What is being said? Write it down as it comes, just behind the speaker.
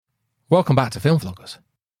Welcome back to Film Vloggers.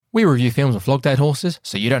 We review films and flog dead horses,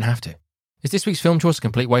 so you don't have to. Is this week's film choice a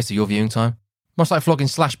complete waste of your viewing time? Much like flogging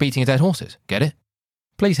 / beating a dead horses, get it?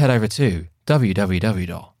 Please head over to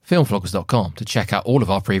www.filmvloggers.com to check out all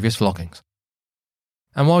of our previous vloggings.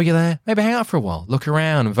 And while you're there, maybe hang out for a while, look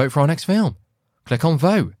around and vote for our next film. Click on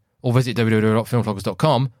vote, or visit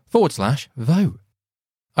www.filmvloggers.com/vote.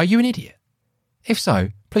 Are you an idiot? If so,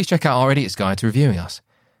 please check out our Idiot's Guide to Reviewing Us,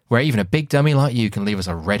 where even a big dummy like you can leave us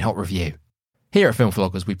a red-hot review. Here at Film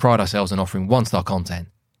Vloggers, we pride ourselves on offering 1-star content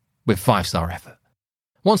with 5-star effort.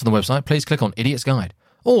 Once on the website, please click on Idiot's Guide,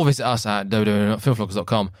 or visit us at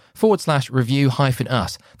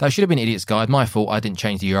www.filmvloggers.com/review-us. That should have been Idiot's Guide. My fault, I didn't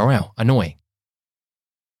change the URL. Annoying.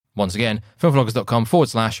 Once again,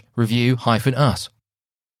 filmvloggers.com/review-us.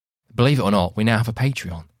 Believe it or not, we now have a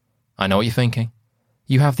Patreon. I know what you're thinking.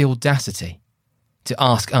 You have the audacity to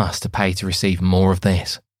ask us to pay to receive more of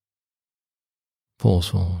this. Pause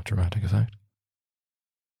for dramatic effect.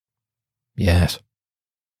 Yes.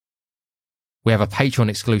 We have a Patreon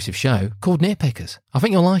exclusive show called Nitpickers. I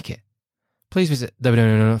think you'll like it. Please visit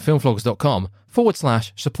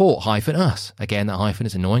www.filmvloggers.com/support-us. Again, that hyphen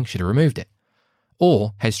is annoying, should have removed it.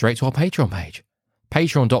 Or head straight to our Patreon page.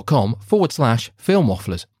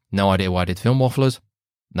 Patreon.com/filmwafflers. No idea why I did film wafflers.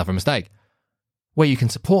 Another mistake. Where you can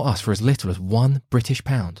support us for as little as £1 British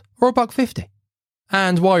or $1.50.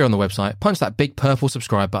 And while you're on the website, punch that big purple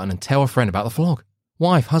subscribe button and tell a friend about the vlog.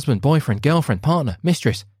 Wife, husband, boyfriend, girlfriend, partner,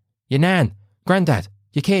 mistress, your nan, granddad,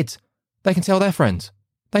 your kids. They can tell their friends.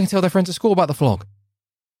 They can tell their friends at school about the vlog.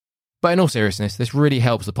 But in all seriousness, this really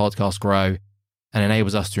helps the podcast grow and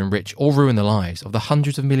enables us to enrich or ruin the lives of the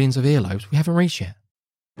hundreds of millions of earlobes we haven't reached yet.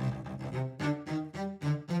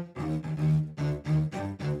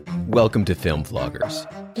 Welcome to Film Vloggers.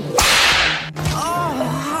 Oh,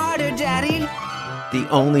 harder, Daddy. The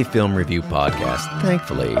only film review podcast,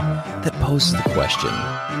 thankfully, that poses the question,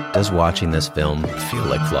 does watching this film feel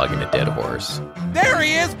like flogging a dead horse? There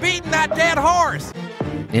he is, beating that dead horse!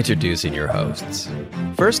 Introducing your hosts.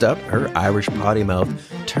 First up, her Irish potty mouth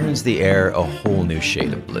turns the air a whole new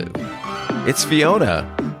shade of blue. It's Fiona.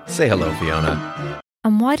 Say hello, Fiona.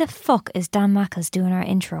 And why the fuck is Dan Mackles doing our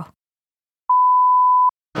intro?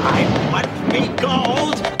 I want to be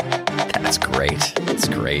gold! That's great. It's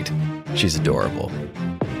great. She's adorable.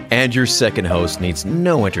 And your second host needs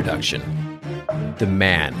no introduction. The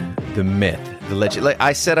man, the myth, the legend. Like,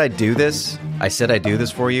 I said I'd do this. I said I'd do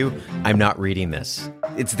this for you. I'm not reading this.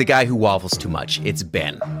 It's the guy who waffles too much. It's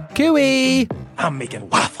Ben. Cooey! I'm making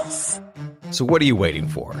waffles. So what are you waiting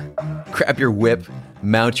for? Grab your whip,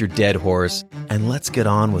 mount your dead horse, and let's get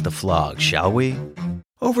on with the flog, shall we?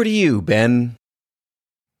 Over to you, Ben.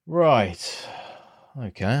 Right.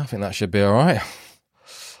 Okay, I think that should be all right.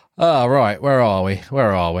 Right, where are we?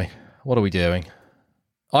 What are we doing?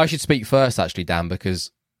 I should speak first, actually, Dan,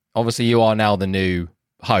 because obviously you are now the new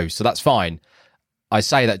host, so that's fine. I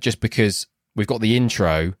say that just because we've got the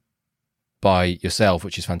intro by yourself,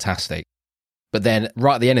 which is fantastic. But then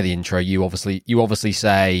right at the end of the intro, you obviously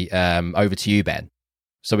say, over to you, Ben.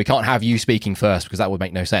 So we can't have you speaking first because that would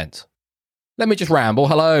make no sense. Let me just ramble.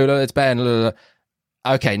 Hello, it's Ben.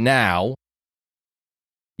 Okay, now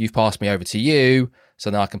you've passed me over to you, so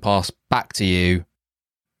now I can pass back to you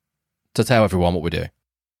to tell everyone what we're doing.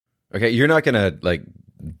 Okay, you're not going to,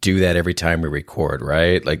 do that every time we record,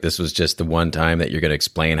 right? Like, this was just the one time that you're going to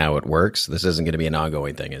explain how it works? This isn't going to be an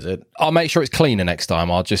ongoing thing, is it? I'll make sure it's cleaner next time.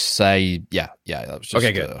 I'll just say, that was just,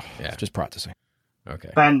 okay, good. Just practicing. Okay.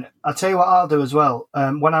 Ben, I'll tell you what I'll do as well.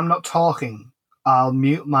 When I'm not talking, I'll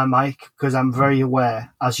mute my mic because I'm very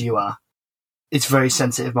aware, as you are. It's very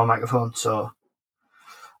sensitive, my microphone, so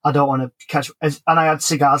I don't want to catch. And I had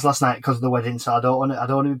cigars last night because of the wedding, so I don't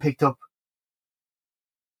want to be picked up.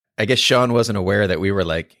 I guess Sean wasn't aware that we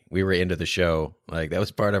were into the show. Like, that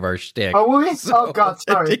was part of our shtick. Oh, were we? So, oh God,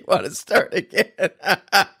 sorry. Do you want to start again?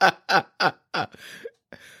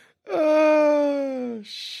 Oh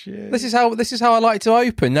shit! This is how I like to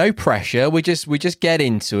open. No pressure. We just get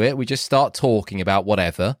into it. We just start talking about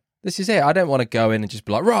whatever. This is it. I don't want to go in and just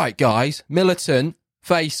be like, right, guys, militant,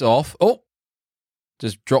 face off. Oh,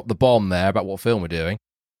 just drop the bomb there about what film we're doing.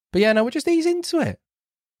 But yeah, no, we'll just ease into it.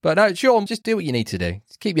 But no, Sean, just do what you need to do.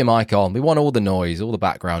 Just keep your mic on. We want all the noise, all the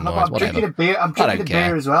background noise, I'm whatever. drinking a beer. I'm drinking a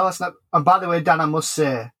beer as well. And by the way, Dan, I must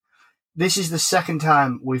say, this is the second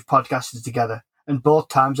time we've podcasted together, and both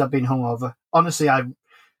times I've been hungover. Honestly, I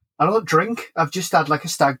don't drink. I've just had a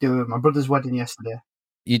stag do at my brother's wedding yesterday.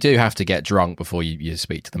 You do have to get drunk before you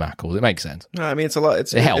speak to the Mackles. It makes sense. No, I mean, it's a lot.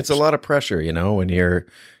 It's a lot of pressure, when you're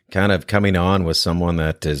kind of coming on with someone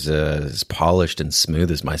that is as polished and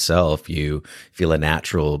smooth as myself, you feel a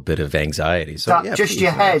natural bit of anxiety. So that yeah, just please,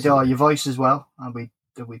 your head absolutely. or your voice as well? Are we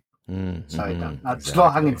sorry, Dan. That's low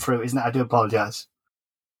hanging fruit, isn't it? I do apologise.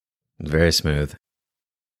 Very smooth.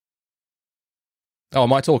 Oh,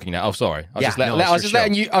 am I talking now? Oh, sorry. I was Yeah, just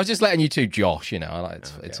letting you. I was just letting you two josh.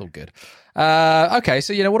 It's all good. Okay,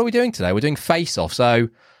 so what are we doing today? We're doing Face Off. So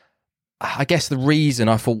I guess the reason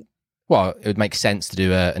I thought, well, it would make sense to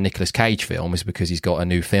do a Nicolas Cage film is because he's got a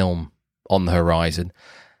new film on the horizon.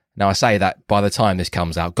 Now, I say that by the time this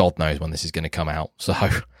comes out, God knows when this is going to come out.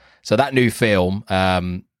 So that new film.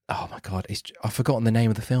 Oh my God, I've forgotten the name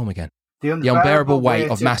of the film again. The Unbearable Weight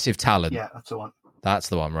of Massive Talent. Yeah, that's the one. That's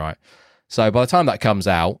the one, right? So by the time that comes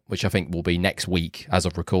out, which I think will be next week as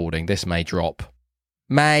of recording, this may drop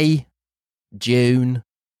May, June,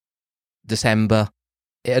 December.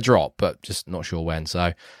 It'll drop, but just not sure when.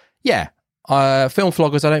 So, yeah, Film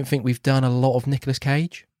Floggers, I don't think we've done a lot of Nicolas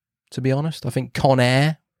Cage, to be honest. I think Con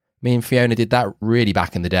Air, me and Fiona did that really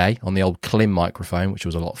back in the day on the old Klim microphone, which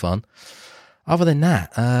was a lot of fun. Other than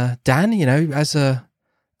that, Dan,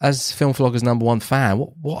 as Film Floggers' #1 fan,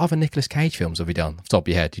 what other Nicolas Cage films have we done off the top of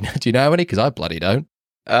your head? Do you know any? Because I bloody don't.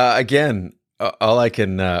 Again, all I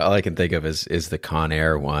can think of is the Con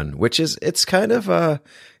Air one, which is it's kind of a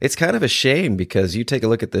shame because you take a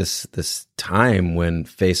look at this time when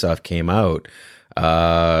Face Off came out,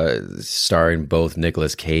 starring both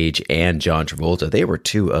Nicolas Cage and John Travolta. They were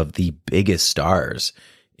two of the biggest stars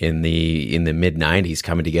in the mid 90s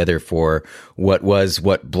coming together for what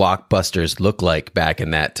blockbusters looked like back in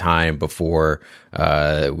that time before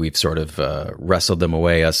we've sort of wrestled them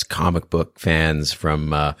away, us comic book fans,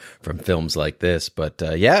 from films like this. But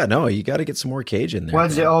you got to get some more Cage in there. Where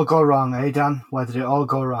did it all go wrong, Dan? Where did it all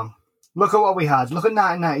go wrong? Look at what we had. Look at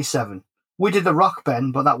 1997. We did The Rock,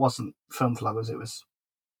 Ben, but that wasn't Film Floggers. It was.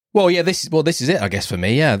 Well, yeah. This is it, I guess, for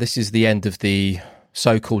me. Yeah, this is the end of the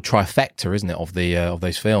so-called trifecta, isn't it, of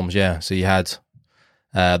those films? Yeah. So you had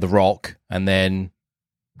The Rock, and then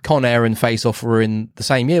Con Air and Face Off were in the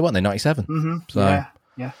same year, weren't they? 97. Mm-hmm. So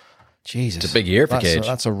yeah. Jesus, it's a big year for Cage.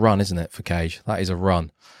 That's a run, isn't it, for Cage? That is a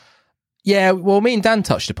run. Yeah. Well, me and Dan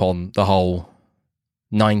touched upon the whole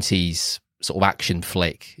 90s sort of action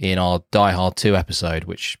flick in our Die Hard 2 episode,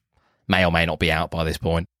 which may or may not be out by this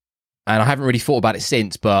point. And I haven't really thought about it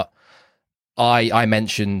since, but I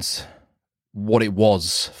mentioned what it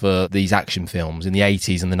was for these action films in the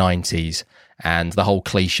 80s and the 90s, and the whole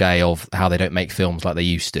cliche of how they don't make films like they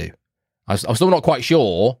used to. I'm still not quite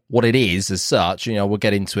sure what it is as such. We'll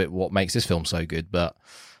get into it, what makes this film so good. But,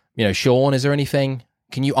 Sean, is there anything?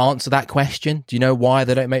 Can you answer that question? Do you know why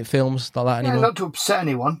they don't make films like that anymore? Not to upset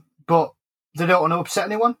anyone, but they don't want to upset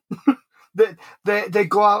anyone. they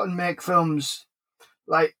go out and make films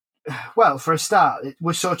like, well, for a start,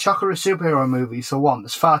 we're so chocker of superhero movies. For one,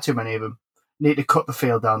 there's far too many of them. Need to cut the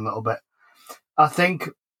field down a little bit, I think.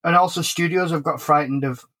 And also studios have got frightened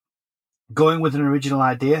of going with an original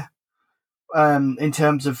idea, in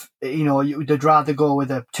terms of, they'd rather go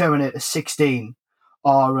with a Terminator 16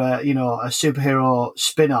 or a superhero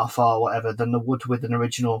spin-off or whatever than they would with an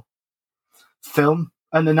original film.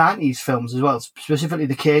 And the 90s films as well, specifically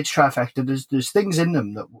the Cage trifecta, there's things in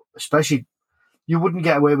them that especially you wouldn't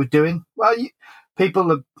get away with doing. Well, people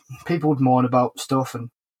would moan about stuff,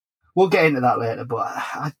 and we'll get into that later, but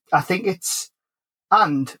I think it's...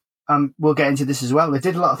 And we'll get into this as well. They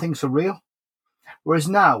did a lot of things for real. Whereas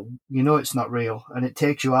now, it's not real, and it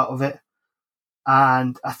takes you out of it.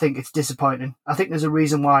 And I think it's disappointing. I think there's a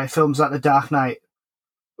reason why films like The Dark Knight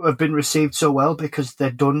have been received so well, because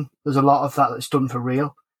they're done. There's a lot of that that's done for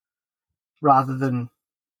real, rather than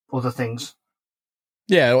other things.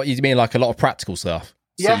 Yeah, what you mean, like a lot of practical stuff?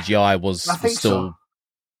 Yeah, CGI was still... So.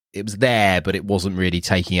 It was there, but it wasn't really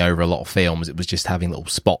taking over a lot of films. It was just having little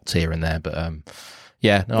spots here and there. But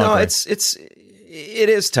it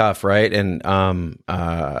is tough, right? And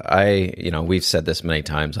we've said this many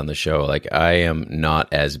times on the show. Like, I am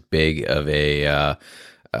not as big of a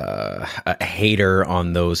hater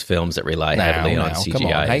on those films that rely heavily on CGI. Come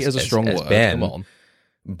on. Hate is a strong word. Come on.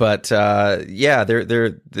 But there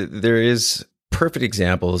is perfect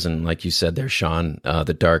examples, and like you said there, Sean,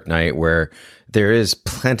 The Dark Knight, where there is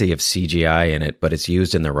plenty of CGI in it, but it's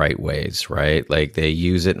used in the right ways, right? Like, they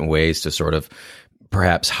use it in ways to sort of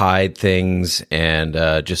perhaps hide things and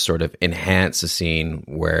just sort of enhance the scene,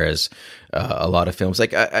 whereas a lot of films,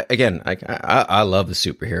 like, I love the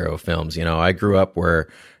superhero films. I grew up where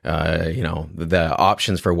the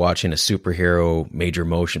options for watching a superhero major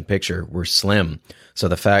motion picture were slim. So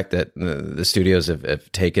the fact that the studios have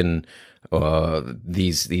taken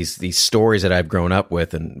these stories that I've grown up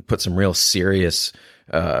with and put some real serious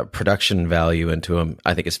production value into them,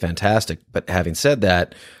 I think is fantastic. But having said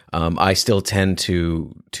that, I still tend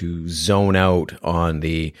to zone out on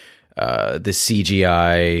the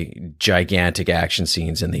CGI gigantic action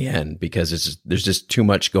scenes in the end, because there's just too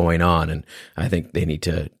much going on, and I think they need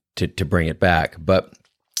to bring it back. But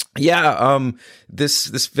yeah,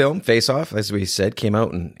 this film Face Off, as we said, came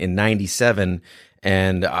out in 97,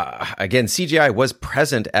 and again, CGI was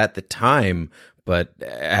present at the time, but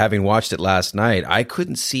having watched it last night, I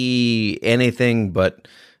couldn't see anything but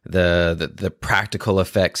the practical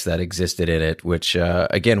effects that existed in it, which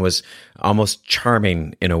again was almost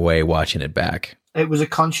charming in a way watching it back. It was a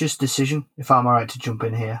conscious decision, if I'm all right to jump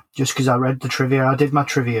in here, just because I read the trivia. I did my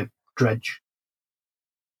trivia dredge.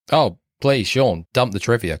 Oh, please, Sean, dump the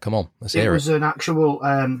trivia. Come on, let's hear it. It was an actual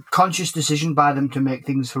conscious decision by them to make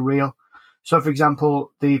things for real. So, for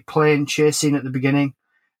example, the plane chase scene at the beginning,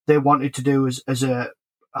 they wanted to do as a,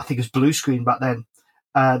 I think it was blue screen back then.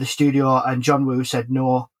 The studio and John Woo said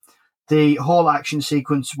no. The whole action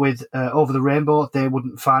sequence with Over the Rainbow, they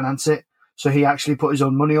wouldn't finance it. So he actually put his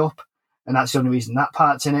own money up, and that's the only reason that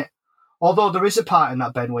part's in it. Although there is a part in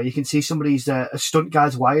that, Ben, where you can see somebody's a stunt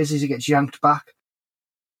guy's wires as he gets yanked back.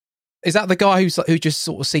 Is that the guy who just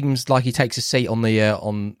sort of seems like he takes a seat on the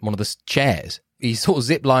on one of the chairs? He sort of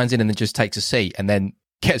zip lines in and then just takes a seat and then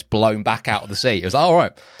gets blown back out of the seat. It was like, all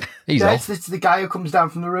right, he's off. It's the guy who comes down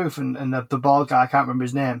from the roof, and the bald guy, I can't remember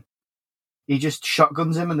his name. He just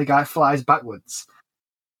shotguns him, and the guy flies backwards.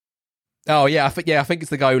 Oh yeah, I think it's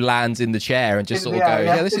the guy who lands in the chair and just sort of goes,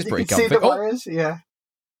 yeah, this is pretty comfy. Yeah,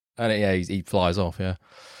 and he flies off.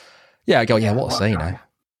 Yeah, I go, yeah, what a scene, eh?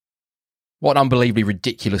 What an unbelievably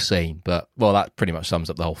ridiculous scene, but well, that pretty much sums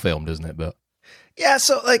up the whole film, doesn't it? But yeah,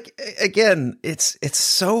 so like again, it's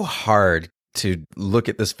so hard to look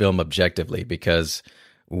at this film objectively, because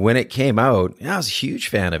when it came out, I was a huge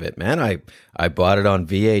fan of it, man. I bought it on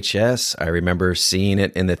VHS. I remember seeing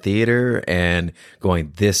it in the theater and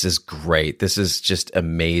going, this is great. This is just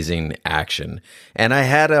amazing action. And I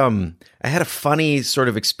had a funny sort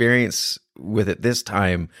of experience with it this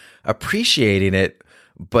time, appreciating it,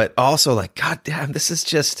 but also like, God damn, this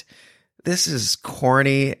is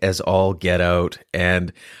corny as all get out.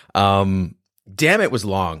 And damn, it was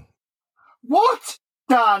long. What?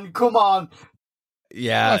 Dan, come on.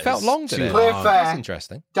 Yeah, I felt long to it. Play fair. That's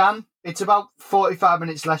interesting. Dan, it's about 45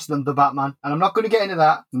 minutes less than The Batman, and I'm not going to get into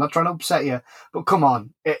that. I'm not trying to upset you, but come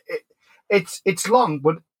on, it's long,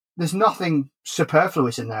 but there's nothing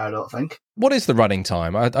superfluous in there, I don't think. What is the running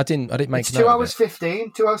time? I didn't make it's note 2 of hours it.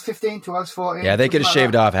 15, 2 hours 15, 2 hours 14. Yeah, they could have like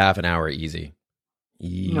shaved that. off half an hour easy.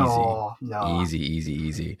 No.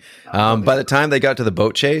 Easy. By the time they got to the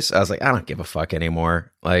boat chase, I was like, I don't give a fuck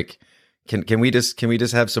anymore. Like, can we just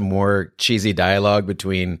have some more cheesy dialogue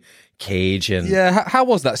between Cage and How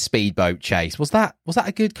was that speedboat chase? Was that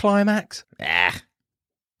a good climax?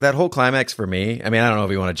 That whole climax for me? I mean, I don't know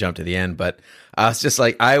if you want to jump to the end, but I was just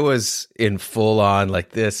like, I was in full on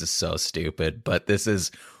like, this is so stupid, but this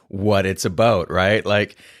is what it's about, right?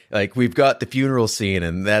 Like we've got the funeral scene,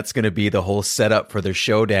 and that's going to be the whole setup for their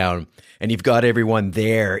showdown, and you've got everyone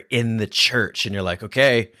there in the church, and you're like,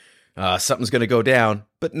 okay, something's going to go down,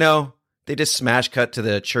 but no. They just smash cut to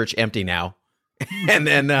the church empty now, and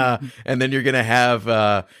then you're gonna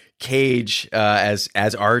have Cage as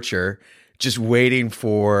Archer, just waiting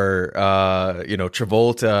for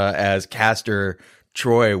Travolta as Castor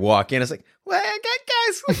Troy walk in. It's like, well,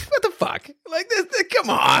 guys, what the fuck? Like this,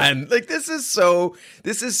 come on! Like this is so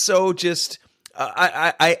just.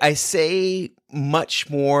 I say much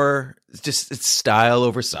more. Just it's style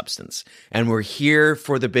over substance, and we're here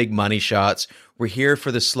for the big money shots. We're here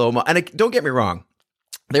for the slow-mo. And don't get me wrong,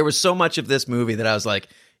 there was so much of this movie that I was like,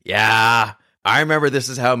 yeah, I remember this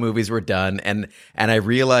is how movies were done, and I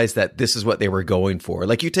realized that this is what they were going for.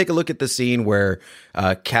 Like, you take a look at the scene where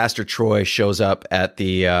Castor Troy shows up at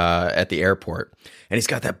the airport, and he's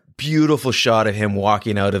got that beautiful shot of him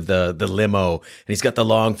walking out of the limo, and he's got the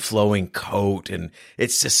long flowing coat, and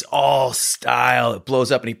it's just all style. It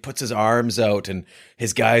blows up, and he puts his arms out, and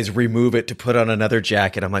his guys remove it to put on another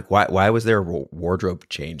jacket. I'm like, why was there a wardrobe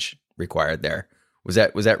change required there? Was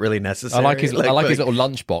that really necessary? I like his little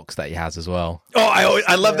lunchbox that he has as well. Oh,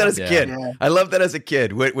 I love that as a kid. Yeah. I love that as a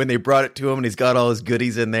kid when they brought it to him and he's got all his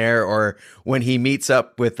goodies in there, or when he meets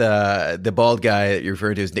up with the bald guy that you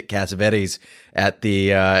referred to as Nick Cassavetes at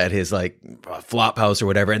his like flop house or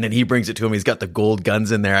whatever, and then he brings it to him. He's got the gold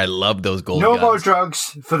guns in there. I love those gold guns. No more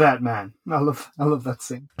drugs for that man. I love that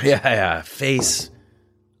scene. Yeah, face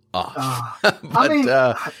off.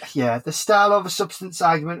 The style over substance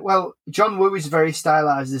argument. Well, John Woo is very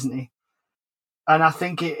stylized, isn't he? And I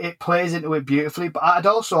think it plays into it beautifully. But I'd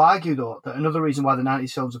also argue, though, that another reason why the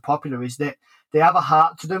 90s films are popular is that they have a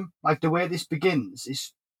heart to them. Like, the way this begins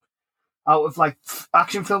is out of, like,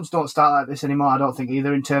 action films don't start like this anymore, I don't think,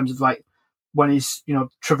 either, in terms of, like, when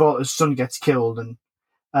Travolta's son gets killed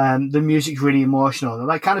and the music's really emotional. They're,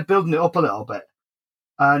 like, kind of building it up a little bit.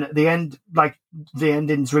 And at the end, like, the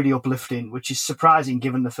ending's really uplifting, which is surprising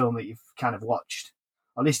given the film that you've kind of watched.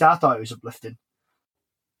 At least I thought it was uplifting.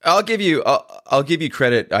 I'll give you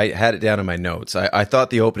credit. I had it down in my notes. I thought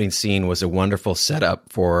the opening scene was a wonderful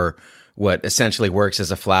setup for what essentially works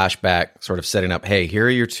as a flashback, sort of setting up, hey, here are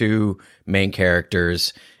your two main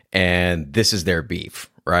characters, and this is their beef,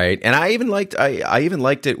 right? And I even liked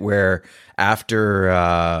it where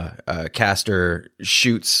after Castor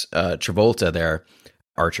shoots Travolta there,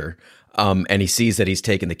 Archer, and he sees that he's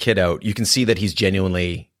taken the kid out, you can see that he's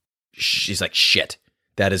genuinely, she's like, shit.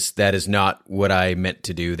 That is not what I meant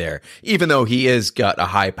to do there. Even though he is got a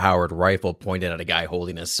high-powered rifle pointed at a guy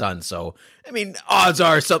holding his son, so I mean, odds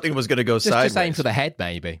are something was going to go sideways. Just aim for the head,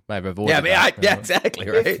 maybe avoid. Yeah, exactly,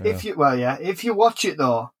 right. If you watch it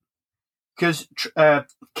though, because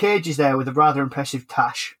Cage is there with a rather impressive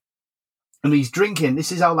tash, and he's drinking.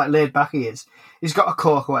 This is how like laid back he is. He's got a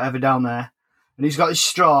Coke or whatever down there, and he's got his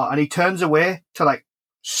straw, and he turns away to like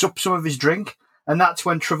sup some of his drink. And that's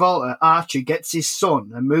when Travolta, Archie, gets his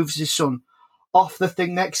son and moves his son off the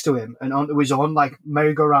thing next to him and onto his own, like,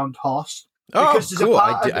 merry-go-round horse. Oh, cool.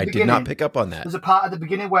 I did not pick up on that. There's a part at the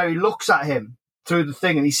beginning where he looks at him through the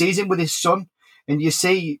thing and he sees him with his son. And you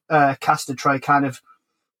see Castor try he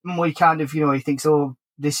thinks, oh,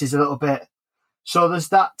 this is a little bit. So there's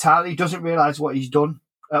that time. He doesn't realise what he's done.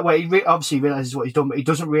 He obviously realises what he's done, but he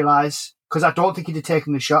doesn't realise, because I don't think he'd have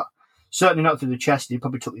taken the shot. Certainly not through the chest. He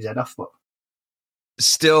probably took his head off, but...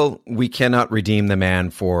 Still, we cannot redeem the man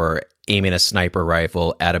for aiming a sniper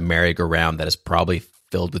rifle at a merry-go-round that is probably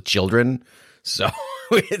filled with children. So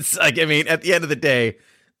it's like, I mean, at the end of the day,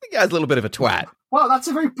 the guy's a little bit of a twat. Well, that's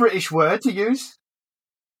a very British word to use.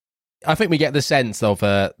 I think we get the sense of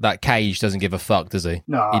that Cage doesn't give a fuck, does he?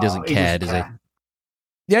 No, he doesn't care, does he?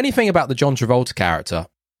 The only thing about the John Travolta character,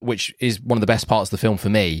 which is one of the best parts of the film for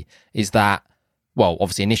me, is that, well,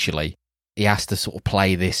 obviously initially, he has to sort of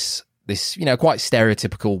play this quite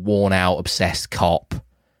stereotypical, worn-out, obsessed cop.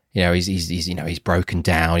 He's broken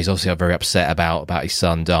down. He's obviously very upset about his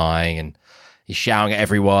son dying, and he's shouting at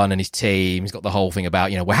everyone and his team. He's got the whole thing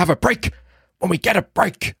about, we'll have a break when we get a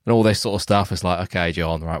break, and all this sort of stuff. It's like, okay,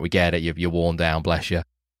 John, right, we get it. You're worn down, bless you.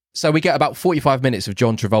 So we get about 45 minutes of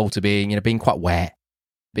John Travolta being quite wet,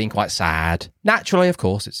 being quite sad. Naturally, of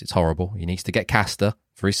course, it's horrible. He needs to get Castor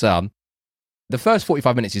for his son. The first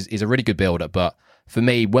 45 minutes is a really good build-up, but for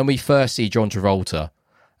me, when we first see John Travolta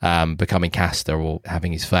becoming Castor or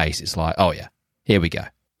having his face, it's like, oh yeah, here we go.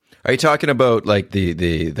 Are you talking about like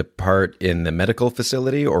the part in the medical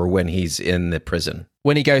facility, or when he's in the prison?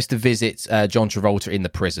 When he goes to visit John Travolta in the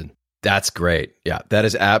prison. That's great. Yeah, that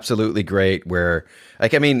is absolutely great. Where,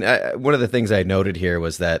 like, I mean, one of the things I noted here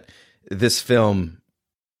was that this film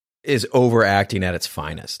is overacting at its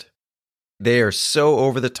finest. They are so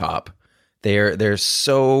over the top. They're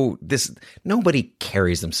so nobody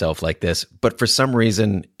carries themselves like this, but for some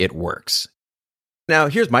reason it works. Now,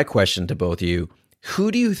 here's my question to both of you. Who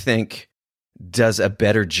do you think does a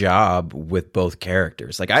better job with both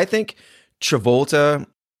characters? Like, I think Travolta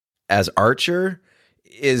as Archer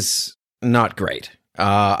is not great.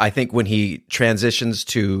 I think when he transitions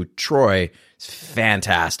to Troy, it's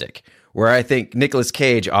fantastic. Where I think Nicolas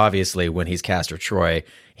Cage, obviously, when he's Castor Troy,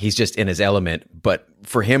 he's just in his element. But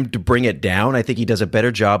for him to bring it down, I think he does a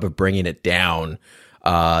better job of bringing it down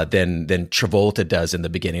than Travolta does in the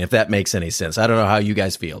beginning, if that makes any sense. I don't know how you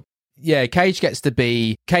guys feel. Yeah, Cage gets to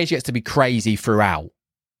be crazy throughout.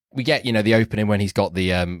 We get, the opening when he's got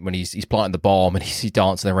the when he's planting the bomb and he's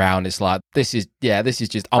dancing around. It's like, this is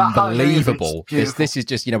just unbelievable. This is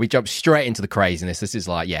just, we jump straight into the craziness. This is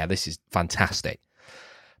like, this is fantastic.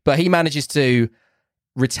 But he manages to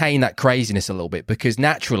retain that craziness a little bit, because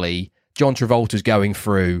naturally John Travolta's going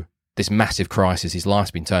through this massive crisis. His life's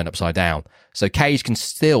been turned upside down. So Cage can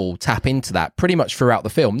still tap into that pretty much throughout the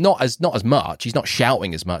film. Not as much. He's not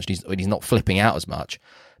shouting as much. He's not flipping out as much.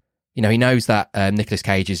 He knows that Nicolas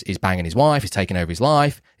Cage is banging his wife, he's taken over his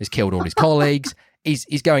life, he's killed all his colleagues.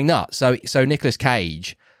 He's going nuts. So Nicolas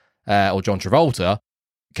Cage or John Travolta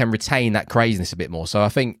can retain that craziness a bit more. So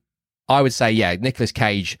I would say, Nicolas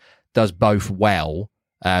Cage does both well,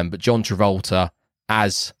 but John Travolta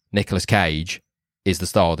as Nicolas Cage is the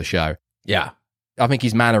star of the show. Yeah. I think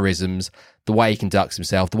his mannerisms, the way he conducts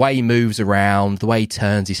himself, the way he moves around, the way he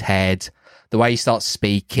turns his head, the way he starts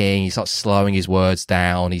speaking, he starts slowing his words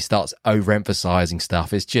down, he starts overemphasizing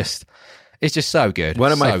stuff. It's just so good.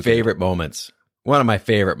 One of my So favorite moments. One of my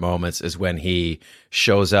favorite moments is when he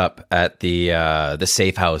shows up at the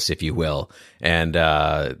safe house, if you will, and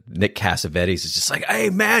Nick Cassavetes is just like, "Hey,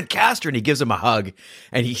 man, Castor," and he gives him a hug,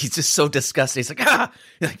 and he's just so disgusted. He's like, "Ah!"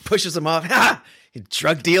 He like pushes him off. "Ah,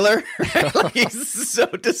 drug dealer!" Like, he's so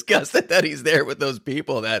disgusted that he's there with those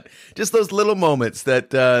people. That just those little moments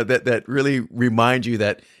that really remind you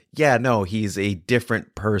that, yeah, no, he's a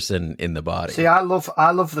different person in the body. See, I love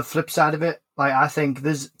the flip side of it. Like, I think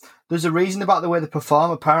there's a reason about the way they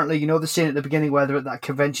perform. Apparently, you know, the scene at the beginning where they're at that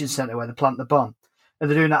convention center where they plant the bomb and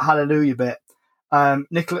they're doing that Hallelujah bit.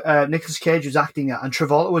 Nicolas Cage was acting that, and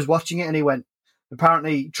Travolta was watching it, and he went.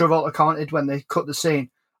 Apparently, Travolta commented when they cut the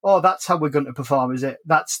scene, "Oh, that's how we're going to perform, is it?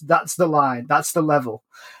 That's the line, that's the level."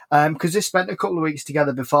 Because they spent a couple of weeks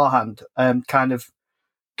together beforehand, kind of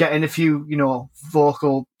getting a few, you know,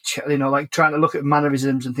 vocal, you know, like trying to look at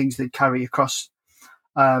mannerisms and things that carry across.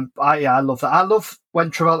 I love that. I love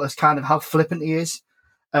when Travolta's kind of how flippant he is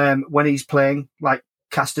when he's playing like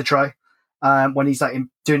Castor Troy, when he's like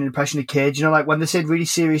doing an impression of Cage. You know, like when they said really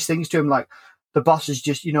serious things to him, like the boss is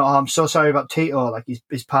just, you know, "Oh, I'm so sorry about Tito," like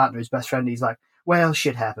his partner, his best friend. He's like, "Well,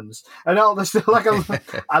 shit happens," and all this. Like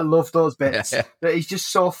I love those bits. That he's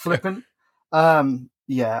just so flippant.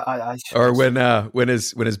 Yeah, Or when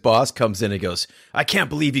his boss comes in and goes, "I can't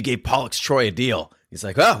believe you gave Pollux Troy a deal." He's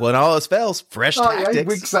like, "Oh, when all else fails, fresh tactics." Yeah,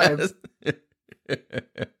 winks at him.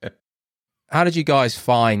 How did you guys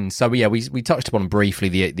find? So yeah, we touched upon briefly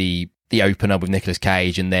the opener with Nicolas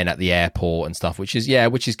Cage, and then at the airport and stuff, which is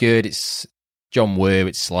good. It's John Woo,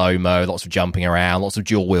 it's slow mo, lots of jumping around, lots of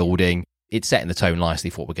dual wielding. It's setting the tone nicely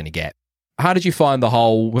for what we're going to get. How did you find the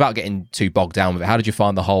whole, without getting too bogged down with it, how did you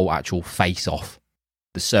find the whole actual face off,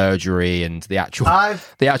 the surgery, and the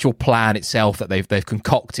actual plan itself that they've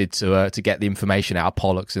concocted to get the information out of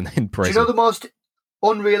Pollux and in prison? Do you know the most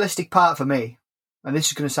unrealistic part for me? And this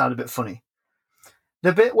is going to sound a bit funny.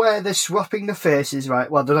 The bit where they're swapping the faces, right?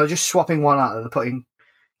 Well, they're not just swapping one out. They're putting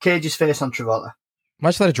Cage's face on Travolta.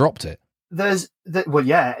 Imagine they'd have dropped it.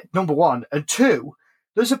 Number one. And two,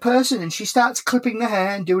 there's a person and she starts clipping the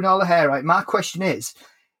hair and doing all the hair, right? My question is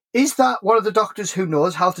that one of the doctors who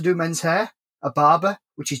knows how to do men's hair? A barber,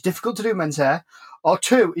 which is difficult to do men's hair? Or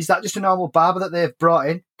two, is that just a normal barber that they've brought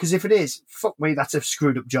in? Because if it is, fuck me, that's a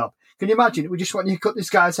screwed up job. Can you imagine? We just want you to cut this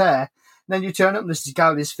guy's hair, and then you turn up and there's this guy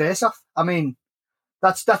with his face off. I mean,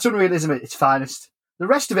 that's unrealism at its finest. The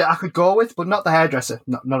rest of it I could go with, but not the hairdresser.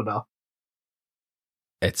 Not at all.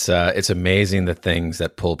 It's amazing the things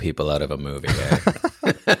that pull people out of a movie.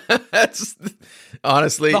 That's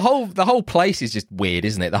honestly the whole place is just weird,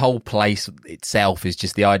 isn't it? The whole place itself is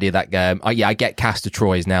just the idea that I get Castor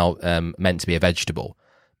Troy is now meant to be a vegetable,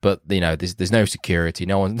 but you know there's no security,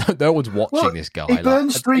 no one's watching this guy. He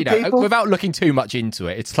burns three people without looking too much into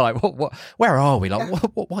it. It's like what where are we? Like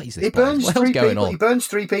what is this? He burns what three going people. on? He burns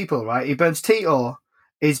three people, right? He burns Tito,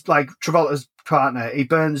 is like Travolta's partner. He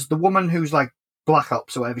burns the woman who's like Black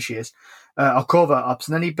Ops or whatever she is, or Covert Ops,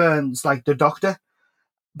 and then he burns like the doctor.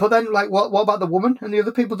 But then, like, what about the woman and the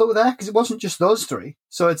other people that were there? Because it wasn't just those three.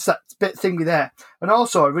 So it's that bit thingy there. And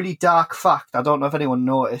also, a really dark fact, I don't know if anyone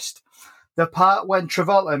noticed, the part when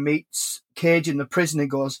Travolta meets Cage in the prison and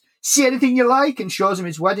goes, "See anything you like?" and shows him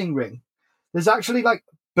his wedding ring. There's actually, like,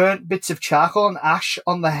 burnt bits of charcoal and ash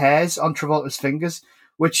on the hairs on Travolta's fingers,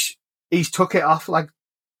 which he's took it off, like,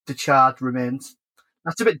 the charred remains.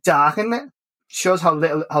 That's a bit dark, isn't it? Shows how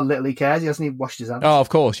little he cares. He hasn't even washed his hands. Oh, of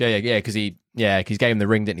course, yeah, because he gave him the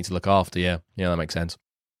ring, didn't he, to look after? Yeah, that makes sense.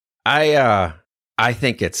 I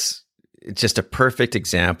think it's just a perfect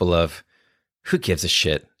example of who gives a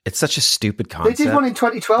shit. It's such a stupid concept. They did one in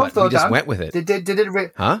 2012, though. We just Dan. went with it. They did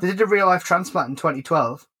a real life transplant in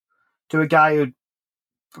 2012 to a guy who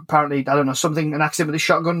apparently, I don't know, an accident with a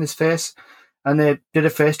shotgun in his face, and they did a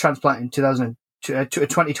face transplant in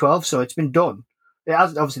 2012. So it's been done. It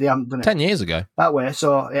has, obviously, they haven't done it 10 years ago that way,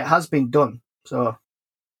 so it has been done. So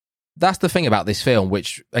that's the thing about this film,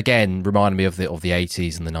 which again reminded me of the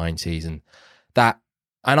 80s and the 90s, and that.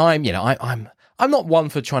 And I'm not one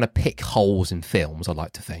for trying to pick holes in films. I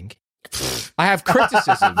like to think I have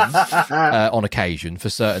criticisms on occasion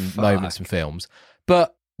for certain moments in films,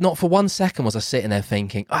 but not for 1 second was I sitting there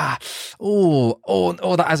thinking, that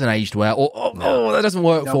hasn't aged well, or that doesn't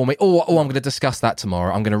work for me, or I'm going to discuss that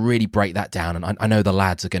tomorrow. I'm going to really break that down, and I know the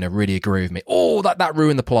lads are going to really agree with me. That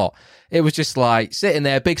ruined the plot. It was just like sitting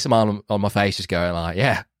there, big smile on my face, just going like,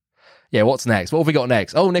 yeah, Yeah, what's next? What have we got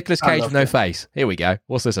next? Oh, Nicolas Cage with no it. face. Here we go.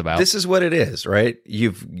 What's this about? This is what it is, right?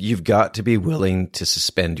 You've got to be willing to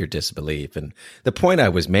suspend your disbelief. And the point I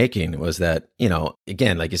was making was that,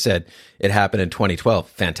 again, like you said, it happened in 2012.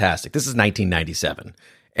 Fantastic. This is 1997.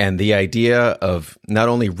 And the idea of not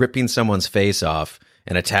only ripping someone's face off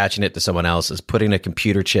and attaching it to someone else's, putting a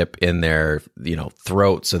computer chip in their,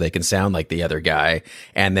 throat so they can sound like the other guy,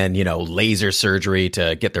 and then, laser surgery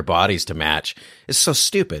to get their bodies to match is so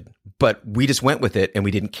stupid. But we just went with it and we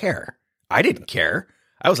didn't care. I didn't care.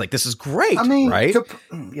 I was like, this is great, right?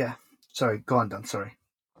 Yeah. Sorry, go on, Dan. Sorry.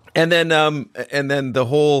 And then the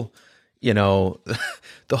whole,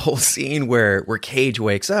 the whole scene where Cage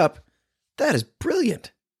wakes up, that is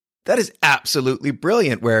brilliant. That is absolutely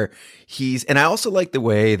brilliant. Where and I also like the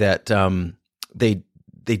way that they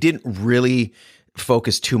didn't really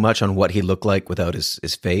focus too much on what he looked like without his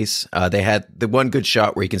face. They had the one good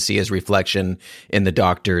shot where you can see his reflection in the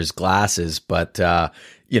doctor's glasses, but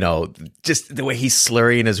just the way he's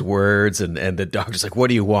slurring his words, and the doctor's like, "What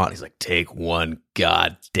do you want?" He's like, "Take one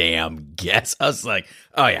goddamn guess." I was like,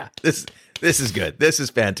 "Oh yeah, this is good. This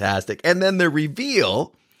is fantastic." And then the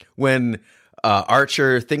reveal when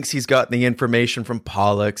Archer thinks he's gotten the information from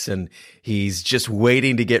Pollux and he's just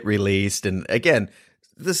waiting to get released. And again,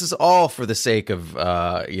 this is all for the sake of,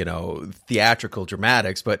 theatrical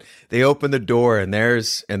dramatics, but they open the door and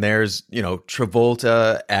there's,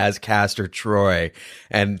 Travolta as Castor Troy,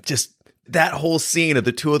 and just that whole scene of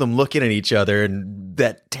the two of them looking at each other, and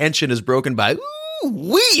that tension is broken by, "Ooh,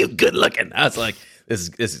 wee, you good looking." I was like, This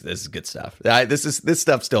is good stuff. This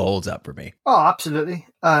stuff still holds up for me. Oh, absolutely.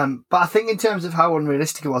 But I think in terms of how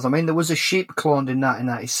unrealistic it was, I mean, there was a sheep cloned in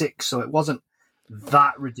 1996, so it wasn't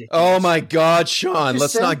that ridiculous. Oh my God, Sean!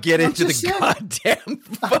 Let's not get into the goddamn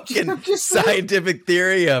fucking scientific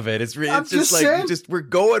theory of it. It's just like we're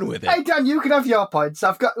going with it. Hey Dan, you can have your points.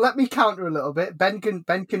 Let me counter a little bit. Ben can.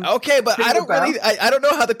 Okay, but I don't really. I don't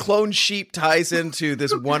know how the cloned sheep ties into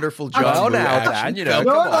this wonderful John Woo action. Dan,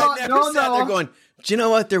 I never sat there going, do you know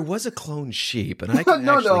what? There was a cloned sheep, and I can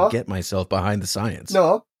actually get myself behind the science.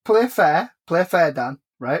 No, play fair, Dan.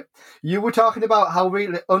 Right? You were talking about how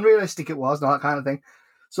unrealistic it was, and all that kind of thing.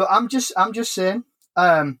 So I'm just saying.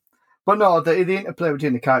 But no, the interplay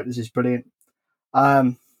between the characters is brilliant.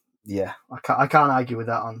 Yeah, I can't argue with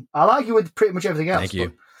that. I'll argue with pretty much everything else. Thank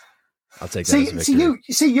you. I'll take that as a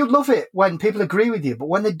victory. You love it when people agree with you, but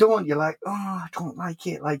when they don't, you're like, oh, I don't like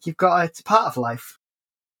it. Like it's part of life.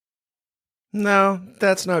 No,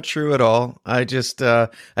 that's not true at all. I just, I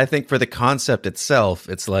think for the concept itself,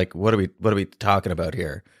 it's like, what are we talking about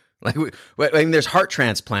here? Like, I mean, there's heart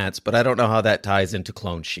transplants, but I don't know how that ties into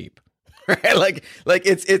cloned sheep. Right? Like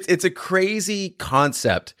it's a crazy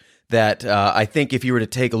concept that I think if you were to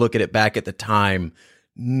take a look at it back at the time,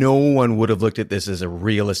 no one would have looked at this as a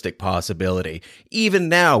realistic possibility. Even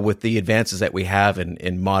now, with the advances that we have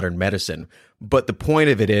in modern medicine. But the point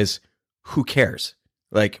of it is, who cares?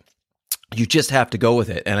 Like, you just have to go with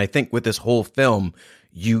it. And I think with this whole film,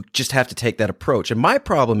 you just have to take that approach. And my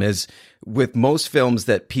problem is with most films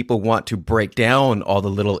that people want to break down all the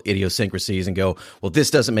little idiosyncrasies and go, well,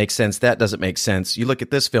 this doesn't make sense. That doesn't make sense. You look at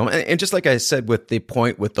this film, and just like I said, with the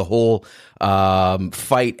point with the whole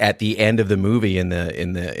fight at the end of the movie in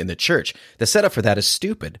the church, the setup for that is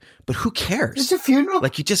stupid. But who cares? It's a funeral.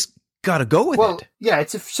 Like, you just got to go with it. Well, yeah,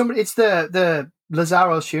 it's the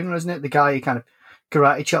Lazaro's funeral, isn't it? The guy who kind of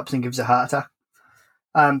karate chops and gives a heart attack.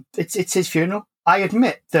 It's his funeral. I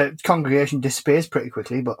admit the congregation disappears pretty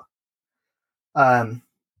quickly, but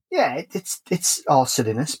it's all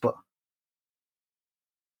silliness. But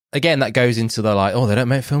again, that goes into the like, oh, they don't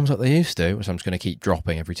make films like they used to, which I'm just going to keep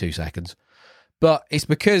dropping every 2 seconds. But it's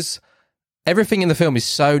because everything in the film is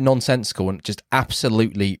so nonsensical and just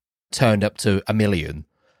absolutely turned up to 1,000,000.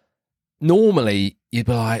 Normally, you'd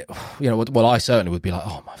be like, well, I certainly would be like,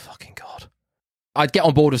 oh my fucking God. I'd get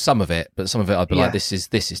on board with some of it, but some of it I'd be like, this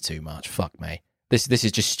is too much. Fuck me. This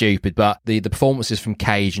is just stupid. But the performances from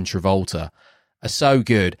Cage and Travolta are so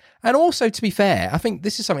good. And also, to be fair, I think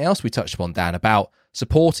this is something else we touched upon, Dan, about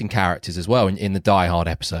supporting characters as well in the Die Hard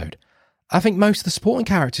episode. I think most of the supporting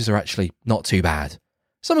characters are actually not too bad.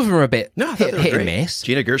 Some of them are a bit hit and miss.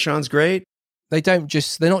 Gina Gershon's great. They're not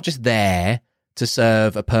just there to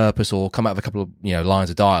serve a purpose or come out of a couple of lines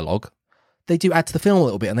of dialogue. They do add to the film a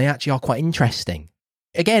little bit, and they actually are quite interesting.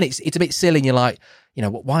 Again, it's a bit silly, and you're like,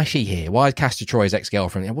 why is she here? Why is Castor Troy's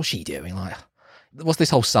ex-girlfriend? What's she doing? Like, what's this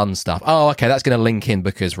whole son stuff? Oh, okay, that's going to link in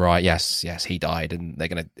because, right, yes, he died, and they're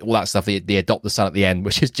going to, all that stuff, they adopt the son at the end,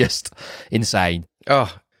 which is just insane.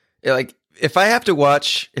 Oh, like, If I have to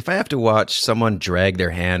watch someone drag their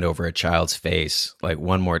hand over a child's face like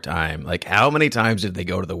one more time, like how many times did they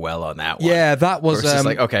go to the well on that one? Yeah, that was just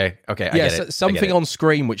like okay, I get it. Something on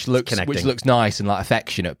screen which looks nice and like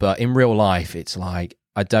affectionate, but in real life, it's like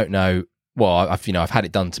I don't know. Well, I've had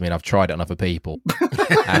it done to me, and I've tried it on other people,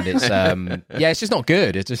 and it's it's just not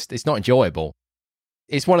good. It's not enjoyable.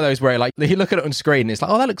 It's one of those where like you look at it on screen, and it's like,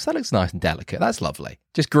 oh, that looks nice and delicate. That's lovely.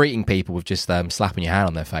 Just greeting people with just slapping your hand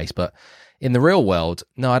on their face, but in the real world,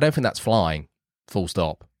 no, I don't think that's flying. Full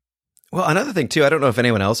stop. Well, another thing too, I don't know if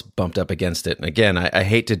anyone else bumped up against it. And again, I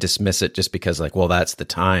hate to dismiss it just because like, well, that's the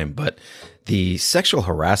time, but the sexual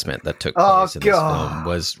harassment that took place in this film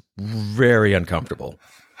was very uncomfortable.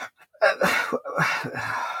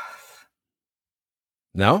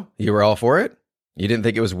 No? You were all for it? You didn't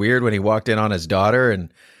think it was weird when he walked in on his daughter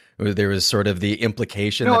and there was sort of the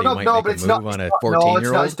implication that he might make a move on a 14-year-old? No,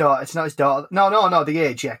 it's not his daughter. It's not his daughter. No, the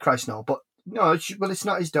age, yeah, Christ, no. But no, it's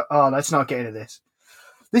not his daughter. Oh, let's not get into this.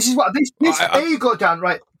 This is what there you go, Dan.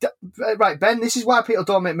 Right, Ben. This is why people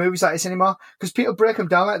don't make movies like this anymore, because people break them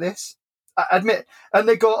down like this. I admit, and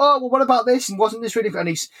they go, "Oh, well, what about this? And wasn't this really?" And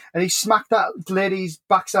he smacked that lady's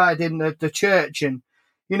backside in the church, and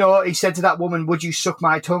you know, he said to that woman, "Would you suck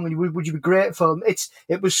my tongue? And would you be grateful?"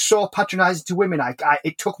 It was so patronising to women.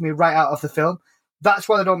 It took me right out of the film. That's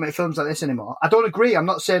why they don't make films like this anymore. I don't agree. I'm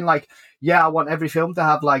not saying like, yeah, I want every film to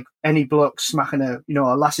have like any bloke smacking a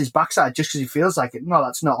lass's backside just because he feels like it. No,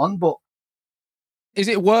 that's not on. But is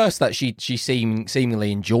it worse that she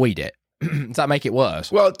seemingly enjoyed it? Does that make it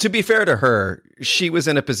worse? Well, to be fair to her, she was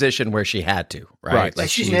in a position where she had to, right?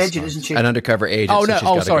 Like she's an agent, isn't she? An undercover agent. Oh no!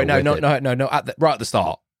 So sorry, no. Right at the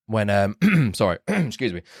start, when sorry,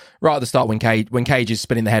 excuse me. Right at the start, when Cage is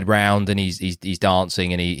spinning the head round and he's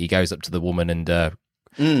dancing and he goes up to the woman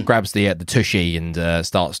and grabs the tushy and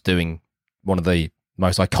starts doing one of the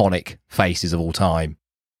most iconic faces of all time.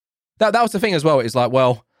 That was the thing as well. It's like,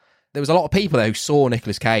 well, there was a lot of people there who saw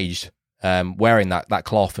Nicolas Cage wearing that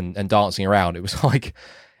cloth and dancing around. It was like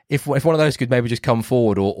if one of those could maybe just come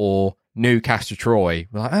forward or knew Castor Troy,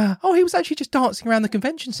 we're like, oh, he was actually just dancing around the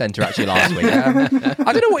convention centre actually last week.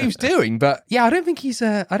 I don't know what he was doing, but yeah, I don't think he's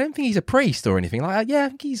a priest or anything like that. Yeah, I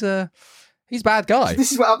think he's a bad guy.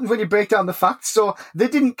 This is what happens when you break down the facts. So they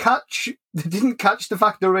didn't catch the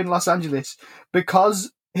fact they were in Los Angeles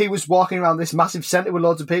because he was walking around this massive centre with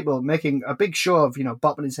loads of people making a big show of,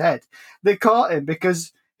 bopping his head. They caught him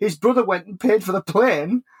because his brother went and paid for the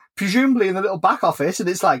plane, presumably in the little back office, and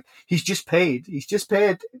it's like, he's just paid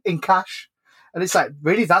in cash. And it's like,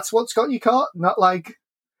 really, that's what's got you caught? Not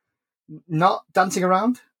dancing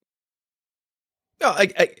around? No,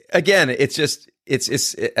 again, it's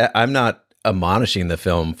I'm not admonishing the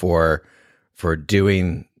film for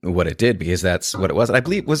doing what it did, because that's what it was. I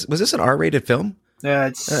believe, was this an R-rated film? Yeah,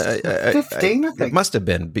 it's 15, I think. It must have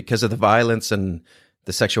been, because of the violence and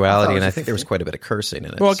the sexuality, and I think there was quite a bit of cursing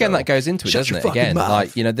in it. Well, again, that goes into it, doesn't it? Again,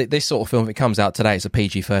 mouth. Like, this sort of film, if it comes out today, it's a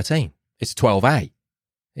PG-13. It's a 12A.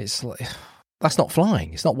 It's like, that's not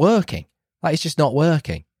flying. It's not working. Like, it's just not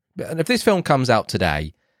working. And if this film comes out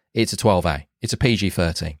today, it's a 12A. It's a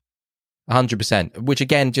PG-13. 100%, which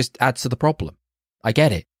again just adds to the problem. I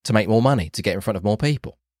get it, to make more money, to get in front of more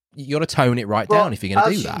people. You got to tone it right down if you're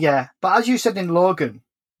going to do that. Yeah, but as you said in Logan,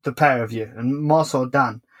 the pair of you, and more so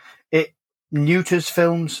Dan, it neuters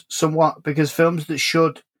films somewhat, because films that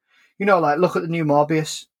should, like look at the new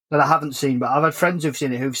Morbius that I haven't seen, but I've had friends who've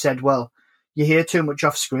seen it who've said, well, you hear too much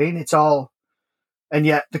off screen. It's all, and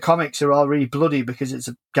yet the comics are all really bloody because it's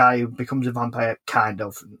a guy who becomes a vampire, kind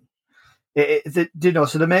of.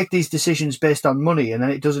 So they make these decisions based on money, and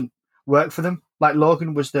then it doesn't work for them. Like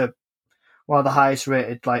Logan was one of the highest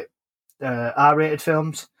rated, R-rated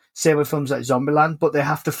films. Same with films like Zombieland, but they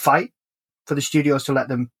have to fight for the studios to let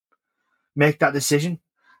them make that decision.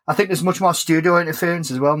 I think there's much more studio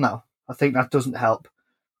interference as well now. I think that doesn't help,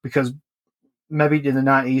 because maybe in the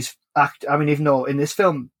 90s, even though in this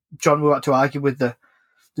film, John Woo had to argue with the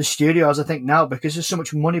studios, I think now, because there's so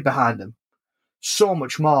much money behind them, so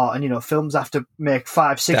much more, and films have to make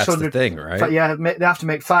 500-600. That's the thing, right? Yeah, they have to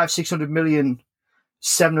make 500-600 million,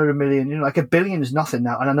 700 million. Like $1 billion is nothing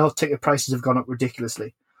now, and I know ticket prices have gone up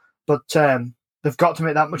ridiculously, but they've got to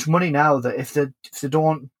make that much money now that if they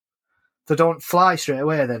don't fly straight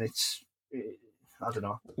away, then it's, I don't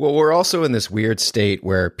know. Well, we're also in this weird state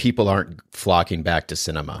where people aren't flocking back to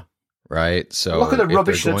cinema, right? So look at the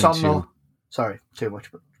rubbish that's on though. Sorry, too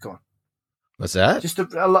much, but go on. What's that? Just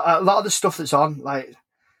a lot of the stuff that's on. Like,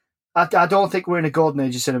 I don't think we're in a golden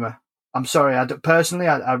age of cinema. I'm sorry. Personally,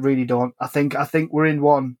 I really don't. I think we're in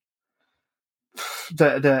one.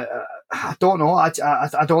 I don't know. I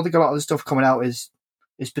don't think a lot of the stuff coming out is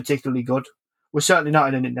is particularly good. We're certainly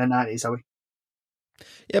not in the 90s, are we?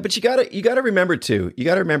 Yeah, but you gotta remember too.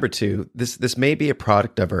 This may be a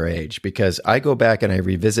product of our age, because I go back and I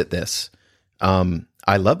revisit this.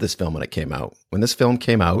 I love this film when it came out. When this film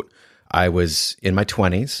came out, I was in my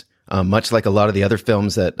 20s. Much like a lot of the other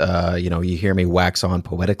films that you hear me wax on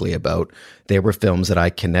poetically about, they were films that I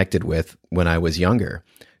connected with when I was younger.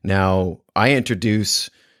 Now, I introduce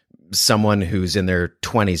someone who's in their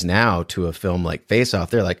 20s now to a film like Face Off.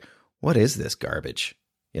 They're like, "What is this garbage?"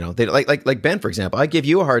 They like Ben, for example. I give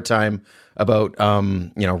you a hard time about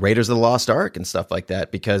Raiders of the Lost Ark and stuff like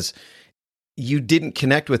that, because you didn't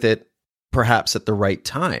connect with it perhaps at the right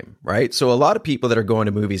time, right? So a lot of people that are going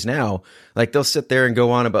to movies now, like, they'll sit there and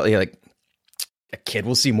go on about, like, a kid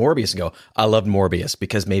will see Morbius and go, "I loved Morbius,"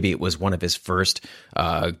 because maybe it was one of his first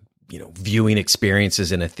viewing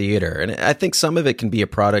experiences in a theater. And I think some of it can be a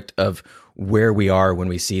product of where we are when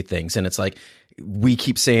we see things. And it's like, we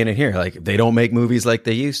keep saying it here, like, they don't make movies like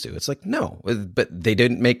they used to. It's like, no, but they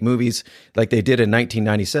didn't make movies like they did in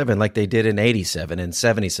 1997, like they did in 87 and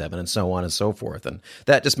 77 and so on and so forth. And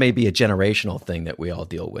that just may be a generational thing that we all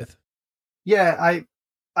deal with. Yeah,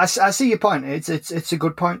 I see your point. It's a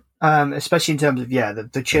good point, especially in terms of,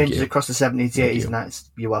 the changes across the 70s, the 80s and 90s.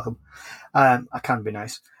 You're welcome. I can be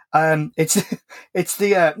nice. I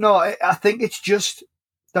think it's just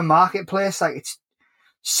the marketplace. Like, it's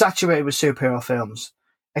saturated with superhero films,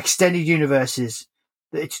 extended universes.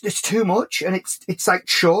 It's too much, and it's like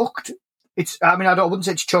choked. I wouldn't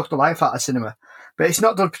say it's choked the life out of cinema, but it's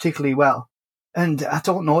not done particularly well. And I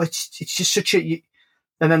don't know. It's just such a.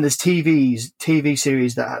 And then there's TV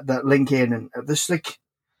series that link in, and there's like,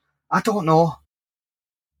 I don't know.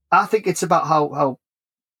 I think it's about how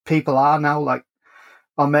people are now, like.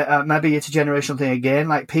 Or maybe it's a generational thing again.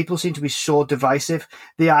 Like, people seem to be so divisive.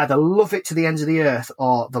 They either love it to the ends of the earth,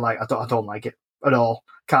 or they're like, I don't like it at all.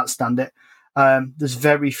 Can't stand it. There's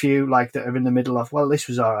very few like that are in the middle of, well, this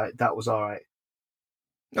was all right, that was all right.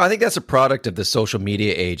 I think that's a product of the social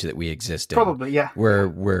media age that we exist in. Probably, yeah.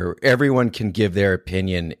 Where everyone can give their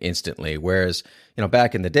opinion instantly. Whereas,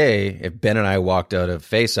 back in the day, if Ben and I walked out of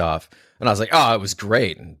Face Off and I was like, "Oh, it was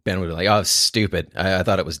great," and Ben would be like, "Oh, it was stupid. I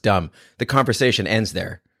thought it was dumb," the conversation ends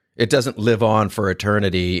there. It doesn't live on for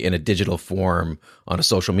eternity in a digital form on a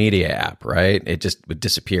social media app, right? It just would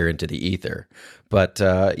disappear into the ether. But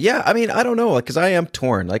I don't know, because I am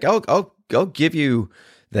torn. Like, I'll give you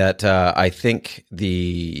that. I think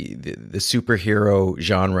the superhero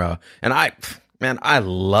genre, and I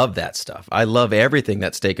love that stuff. I love everything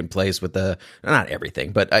that's taken place with not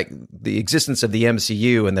everything, but the existence of the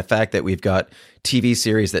MCU, and the fact that we've got TV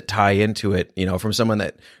series that tie into it, from someone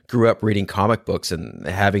that grew up reading comic books and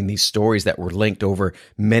having these stories that were linked over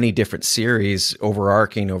many different series,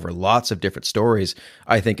 overarching over lots of different stories.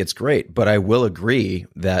 I think it's great, but I will agree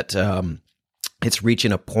that, it's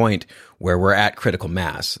reaching a point where we're at critical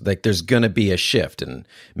mass. Like, there's going to be a shift, and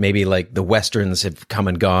maybe like the Westerns have come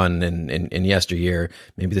and gone in yesteryear.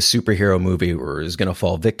 Maybe the superhero movie is going to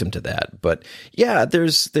fall victim to that. But yeah,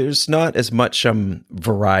 there's not as much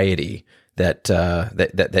variety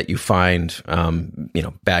that you find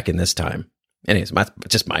back in this time. Anyways,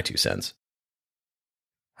 just my 2 cents.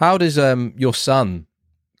 How does your son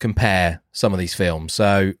compare some of these films?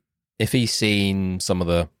 So if he's seen some of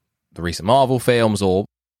the recent Marvel films, or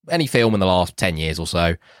any film in the last 10 years or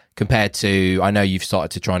so, compared to, I know you've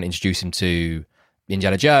started to try and introduce him to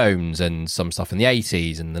Indiana Jones and some stuff in the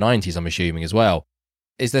 80s and the 90s, I'm assuming, as well.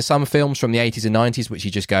 Is there some films from the 80s and 90s which he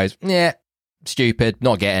just goes, yeah, stupid,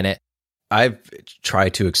 not getting it? I've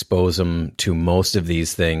tried to expose him to most of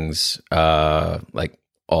these things, like,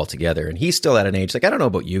 altogether. And he's still at an age, like, I don't know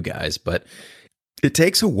about you guys, but it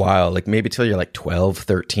takes a while, like maybe till you're like 12,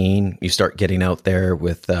 13, you start getting out there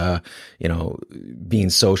with,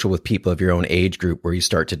 being social with people of your own age group, where you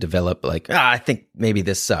start to develop like, I think maybe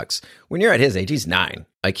this sucks. When you're at his age, he's 9.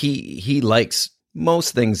 Like, he likes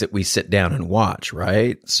most things that we sit down and watch,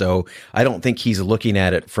 right? So I don't think he's looking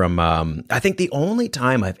at it from, I think the only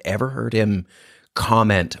time I've ever heard him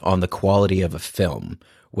comment on the quality of a film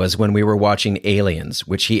was when we were watching Aliens,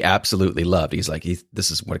 which he absolutely loved. He's like,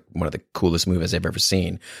 this is one of the coolest movies I've ever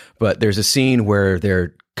seen. But there's a scene where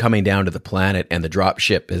they're coming down to the planet and the drop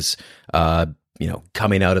ship is,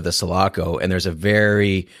 coming out of the Sulaco, and there's a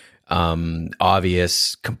very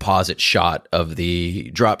obvious composite shot of the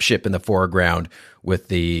drop ship in the foreground with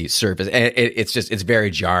the surface. And it's very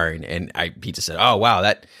jarring. And he just said, "Oh, wow,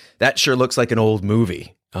 that sure looks like an old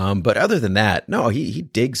movie." But other than that, no, he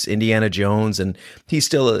digs Indiana Jones, and he's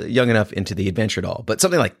still young enough into the adventure at all. But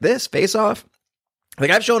something like this, Face Off,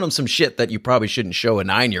 like, I've shown him some shit that you probably shouldn't show a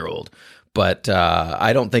 9-year-old. but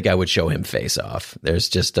I don't think I would show him Face Off. There's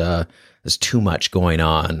just there's too much going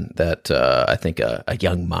on that I think a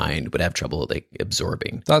young mind would have trouble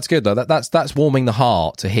absorbing. That's good though. That's warming the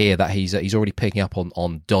heart to hear that he's already picking up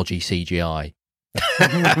on dodgy CGI.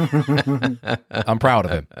 I'm proud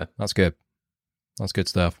of him. That's good. That's good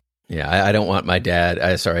stuff. Yeah, I don't want my dad.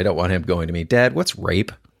 I don't want him going to me, Dad, what's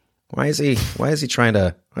rape? Why is he trying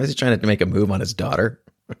to make a move on his daughter?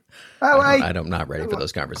 I'm not ready for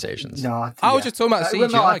those conversations. No, I was just talking about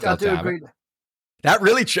CGI. I do agree. That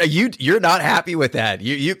really you're not happy with that.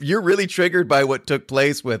 You're really triggered by what took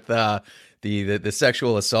place with the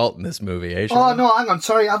sexual assault in this movie, eh, Sean? Oh no, hang on.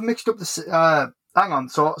 Sorry, I've mixed up this. Hang on.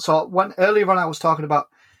 So when earlier on I was talking about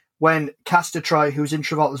when Castor Troy, who's in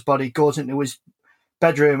Travolta's body, goes into his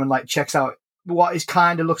bedroom and like checks out what is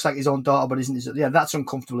kind of looks like his own daughter, but isn't his. Yeah, that's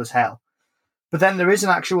uncomfortable as hell. But then there is an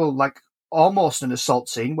actual like almost an assault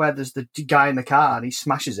scene where there's the guy in the car and he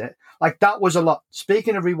smashes it. Like that was a lot.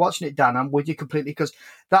 Speaking of rewatching it, Dan, I'm with you completely because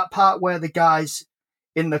that part where the guy's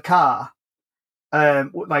in the car,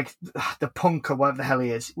 like the punk or whatever the hell he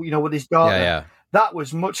is, you know, with his daughter. Yeah. That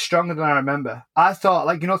was much stronger than I remember. I thought,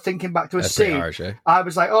 like, you know, thinking back to a That's scene, pretty harsh, eh? I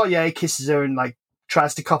was like, oh yeah, he kisses her and like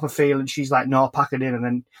tries to cop a feel, and she's like, no, pack it in, and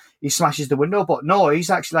then he smashes the window. But no, he's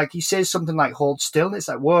actually like, he says something like, hold still, and it's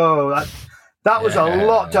like, whoa, that was a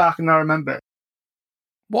lot darker than I remember.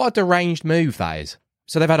 What a deranged move that is.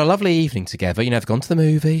 So they've had a lovely evening together. You know, they've gone to the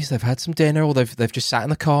movies, they've had some dinner, or they've just sat in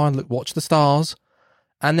the car and watched the stars.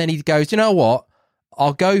 And then he goes, you know what?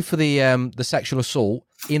 I'll go for the sexual assault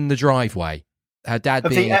in the driveway. Her dad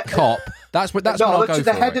being a cop. That's what I'll go for.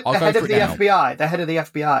 The head of the FBI. The head of the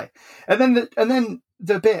FBI. And then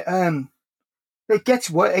the bit.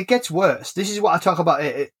 It gets worse. This is what I talk about.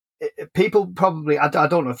 People probably. I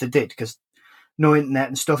don't know if they did because no internet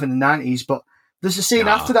and stuff in the 90s. But there's a scene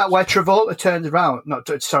after that where Travolta turns around.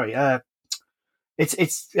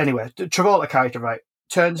 It's anyway. The Travolta character, right?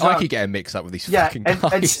 Turns around. I keep getting mixed up with these fucking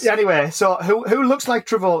guys. And anyway, so who looks like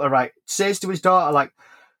Travolta, right? Says to his daughter like.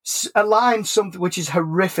 A line, something which is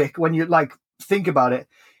horrific when you like think about it.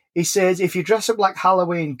 He says, "If you dress up like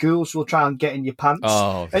Halloween, ghouls will try and get in your pants."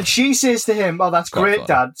 Oh. And she says to him, "Oh, that's great,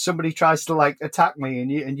 Dad. Somebody tries to like attack me,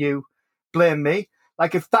 and you blame me."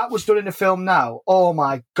 Like if that was done in a film now, oh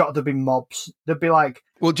my God, there'd be mobs. There'd be like,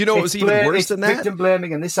 well, do you know what was even worse than that? Victim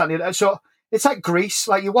blaming and this that and the other. So it's like Grease.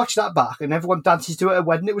 Like you watch that back, and everyone dances to it at a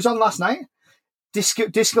wedding. It was on last night.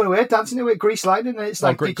 Disco away, dancing away, Grease lightning, and it's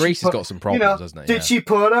like Grease has got some problems, doesn't it? Did she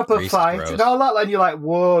put up a fight and all that? And you're like,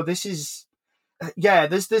 whoa, this is,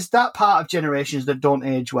 There's that part of Generations that don't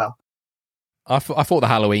age well. I thought the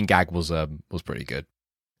Halloween gag was pretty good.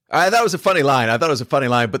 That was a funny line. I thought it was a funny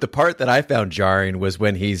line, but the part that I found jarring was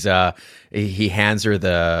when he's he hands her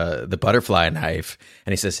the butterfly knife,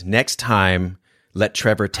 and he says, "Next time, let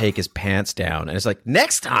Trevor take his pants down." And it's like,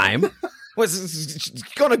 next time. Was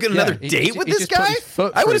going to get another date with this guy?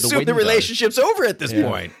 I would assume the relationship's over at this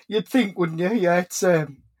point. You'd think, wouldn't you? Yeah, it's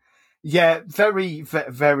very,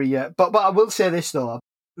 very. But I will say this though.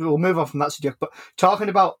 We'll move on from that subject. But talking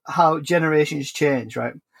about how generations change,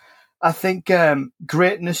 right? I think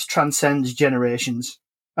greatness transcends generations,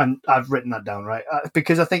 and I've written that down, right?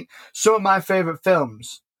 Because I think some of my favorite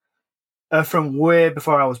films are from way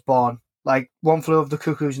before I was born, like One Flew Over the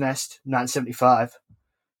Cuckoo's Nest, 1975.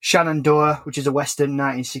 Shenandoah, which is a Western,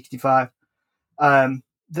 1965.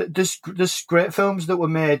 There's great films that were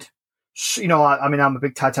made. You know, I mean, I'm a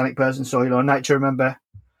big Titanic person, so, you know, Night to Remember,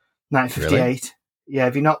 1958. Really? Yeah,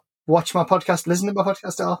 have you not watched my podcast, listened to my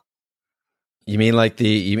podcast at all? You mean like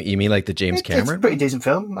the James Cameron? It's a pretty decent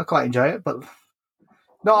film. I quite enjoy it, but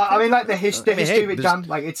no, I mean like the history of it, Dan.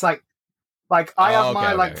 Like it's like I have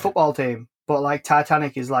my football team, but like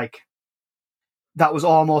Titanic is like that was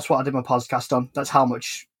almost what I did my podcast on. That's how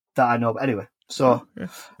much that I know. But anyway, so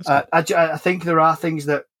I think there are things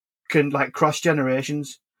that can like cross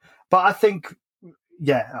generations, but I think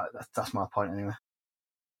that's my point anyway.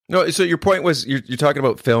 No, so your point was you're talking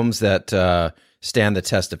about films that stand the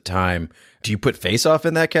test of time. Do you put Face Off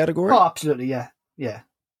in that category? Oh, absolutely, yeah.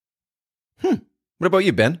 What about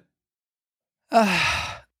you, Ben?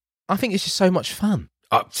 I think it's just so much fun.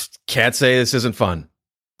 Can't say this isn't fun.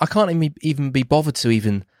 I can't even be bothered to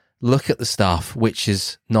even look at the stuff which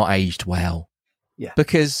is not aged well. Yeah.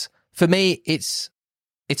 Because for me, it's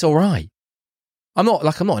all right. I'm not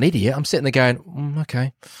an idiot. I'm sitting there going,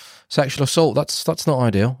 okay, sexual assault. That's not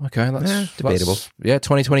ideal. Okay, that's debatable.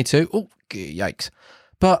 2022. Oh, yikes!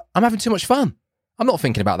 But I'm having too much fun. I'm not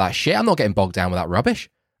thinking about that shit. I'm not getting bogged down with that rubbish.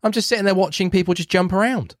 I'm just sitting there watching people just jump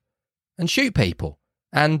around and shoot people,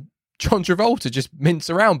 and John Travolta just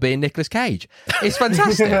mince around being Nicolas Cage. It's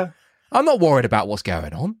fantastic. I'm not worried about what's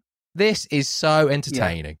going on. This is so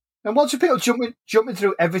entertaining. And watch people jumping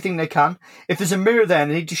through everything they can. If there's a mirror there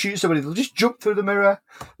and they need to shoot somebody, they'll just jump through the mirror.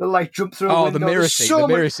 They'll like jump through. Oh, a window. the mirror There's scene. so The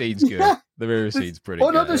mirror much- scene's good. Yeah. The mirror scene's pretty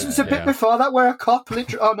Oh good. no, there's a bit before that where a cop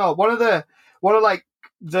literally. Oh no, one of like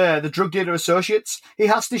the drug dealer associates. He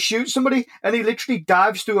has to shoot somebody, and he literally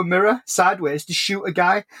dives through a mirror sideways to shoot a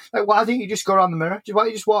guy. Like, why didn't you just go around the mirror? Why don't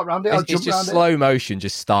you just walk around it or It's jump just around it? slow motion,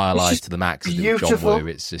 just stylized just to the max. With John beautiful. Woo.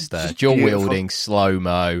 It's just It's just dual beautiful. wielding, slow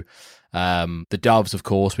mo. The doves, of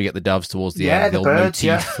course, we get the doves towards the Yeah, end. the old birds,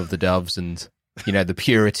 motif of the doves, and the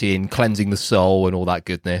purity and cleansing the soul and all that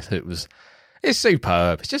goodness. It's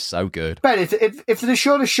superb. It's just so good. Ben, if they'd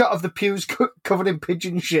shown a shot of the pews covered in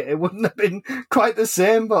pigeon shit, it wouldn't have been quite the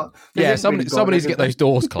same. But they Yeah, didn't somebody really go needs to there, get those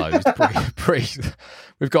doors closed.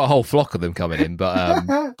 We've got a whole flock of them coming in, but did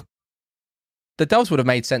they? the doves would have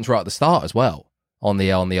made sense right at the start as well on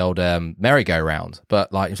the old merry-go-round.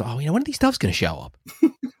 But like, it was like, when are these doves going to show up?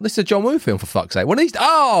 This is a John Woo film, for fuck's sake. When are these?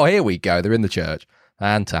 Oh, here we go. They're in the church.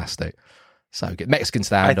 Fantastic. So good. Mexican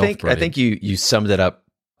standoff. I think you summed it up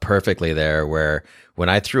perfectly there, where when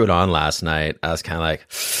I threw it on last night, I was kind of like,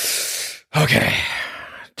 okay,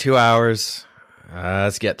 2 hours,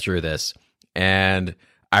 let's get through this. And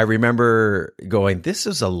I remember going, this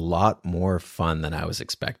is a lot more fun than I was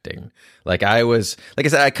expecting. Like I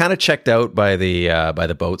said, I kind of checked out by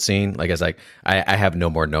the boat scene. Like I was like, I have no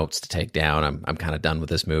more notes to take down. I'm kind of done with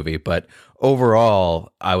this movie. But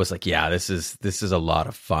overall, I was like, yeah, this is a lot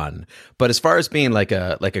of fun. But as far as being like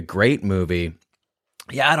a great movie,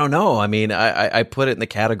 yeah, I don't know. I mean, I put it in the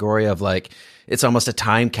category of like, it's almost a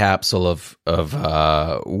time capsule of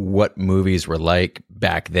what movies were like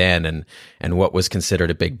back then and what was considered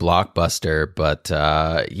a big blockbuster. But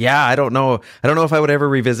yeah, I don't know if I would ever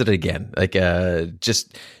revisit it again. Like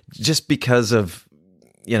just because of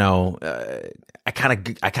I kind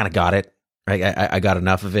of got it. Right? I got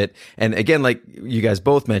enough of it. And again, like you guys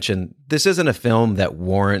both mentioned, this isn't a film that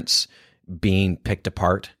warrants being picked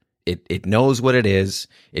apart. It knows what it is.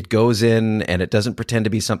 It goes in and it doesn't pretend to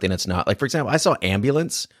be something it's not. Like, for example, I saw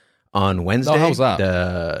Ambulance on Wednesday. Oh, how's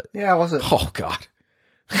that? Yeah, was it? Oh, God.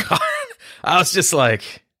 I was just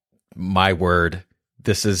like, my word,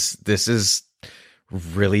 this is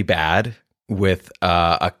really bad with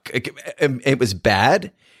it was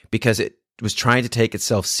bad because it was trying to take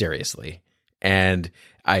itself seriously. And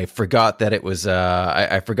I forgot that it was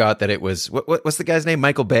I forgot that it was what's the guy's name?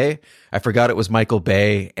 Michael Bay. I forgot it was Michael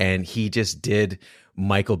Bay, and he just did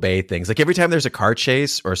Michael Bay things. Like every time there's a car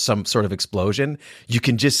chase or some sort of explosion, you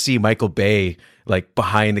can just see Michael Bay like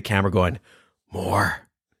behind the camera going, more.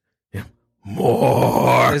 Yeah,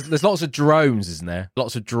 more. There's lots of drones, isn't there?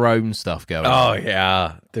 Lots of drone stuff going Oh on.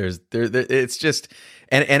 yeah. There it's just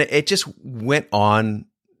and it just went on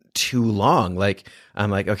too long. Like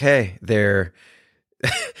I'm like, okay, they're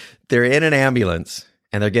in an ambulance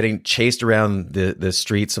and they're getting chased around the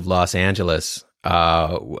streets of Los Angeles.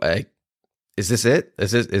 Is this it?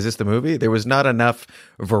 Is this the movie? There was not enough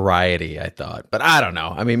variety, I thought. But I don't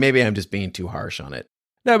know. I mean, maybe I'm just being too harsh on it.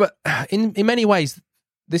 No, but in many ways,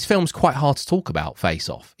 this film's quite hard to talk about, Face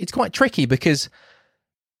Off. It's quite tricky because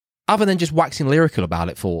other than just waxing lyrical about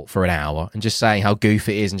it for an hour and just saying how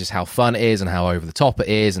goofy it is and just how fun it is and how over the top it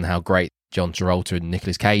is and how great John Travolta and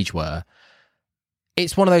Nicolas Cage were,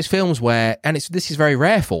 it's one of those films where, and this is very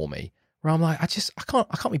rare for me, where I'm like, I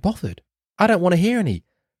can't be bothered. I don't want to hear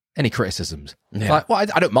any criticisms. Yeah. Like, well,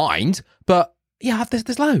 I don't mind, but yeah,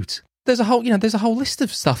 there's loads. There's a whole list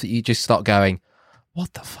of stuff that you just start going,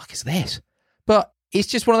 what the fuck is this? But it's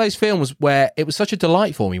just one of those films where it was such a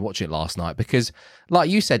delight for me watching it last night because, like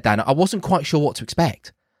you said, Dan, I wasn't quite sure what to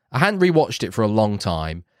expect. I hadn't rewatched it for a long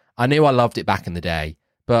time. I knew I loved it back in the day,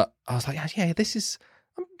 but I was like, yeah, this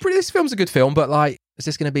film's a good film, but like, is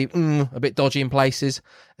this going to be a bit dodgy in places?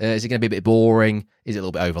 Is it going to be a bit boring? Is it a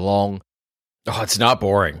little bit overlong? Oh, it's not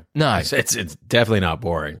boring. No. It's definitely not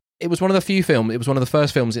boring. It was one of the few films, it was one of the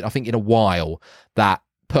first films, I think, in a while that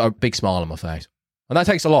put a big smile on my face. And that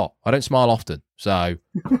takes a lot. I don't smile often. So,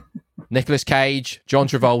 Nicolas Cage, John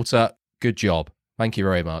Travolta, good job. Thank you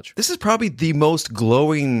very much. This is probably the most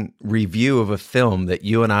glowing review of a film that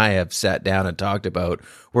you and I have sat down and talked about,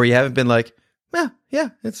 where you haven't been like,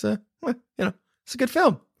 yeah, it's it's a good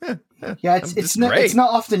film. Yeah, it's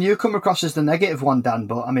not often you come across as the negative one, Dan.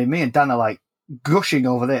 But I mean, me and Dan are like gushing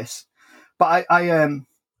over this. But I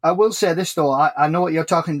will say this though. I know what you're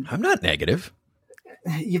talking. I'm not negative.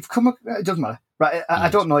 You've come. It doesn't matter, right? I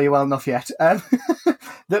don't know you well enough yet.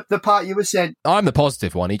 The part you were saying, I'm the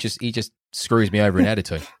positive one. He just screws me over in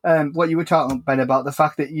editing. what you were talking, Ben, about the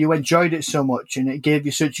fact that you enjoyed it so much and it gave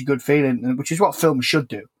you such a good feeling, which is what films should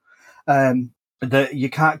do. That you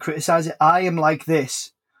can't criticize it. I am like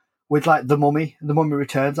this with like The Mummy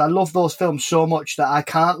Returns. I love those films so much that I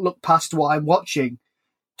can't look past what I'm watching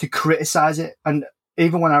to criticize it. And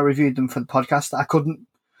even when I reviewed them for the podcast, I couldn't,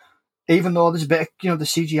 even though there's a bit of, the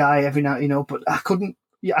CGI every now, but I couldn't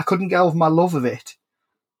get over my love of it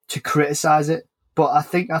to criticize it. But I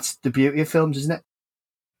think that's the beauty of films, isn't it?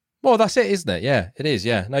 Well, that's it, isn't it? Yeah, it is.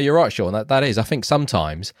 Yeah. No, you're right, Sean. That is. I think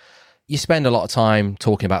sometimes you spend a lot of time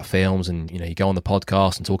talking about films and, you go on the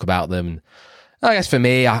podcast and talk about them. And I guess for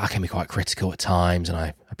me, I can be quite critical at times and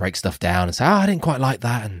I break stuff down and say, I didn't quite like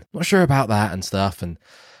that and not sure about that and stuff. And,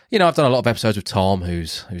 I've done a lot of episodes with Tom,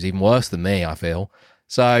 who's even worse than me, I feel.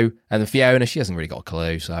 So, and Fiona, she hasn't really got a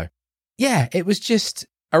clue. So, yeah, it was just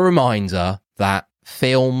a reminder that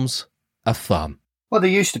films are fun. Well, they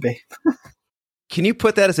used to be. Can you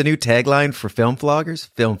put that as a new tagline for film vloggers?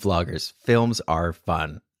 Film vloggers. Films are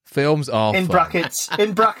fun. Films are in fun.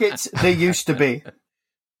 In brackets, they used to be.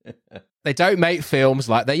 They don't make films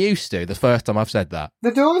like they used to. The first time I've said that.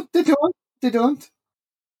 They don't.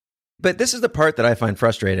 But this is the part that I find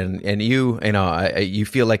frustrating. And you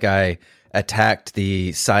feel like I attacked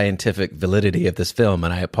the scientific validity of this film,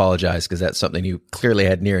 and I apologize because that's something you clearly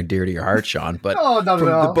had near and dear to your heart, Sean. But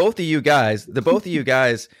the both of you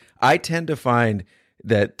guys, I tend to find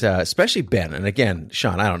that, especially Ben, and again,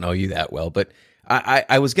 Sean, I don't know you that well, but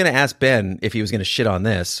I was going to ask Ben if he was going to shit on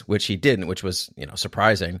this, which he didn't, which was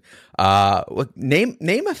surprising.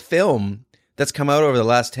 Name a film that's come out over the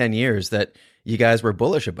last 10 years that you guys were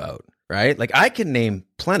bullish about, right? Like I can name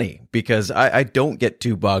plenty because I don't get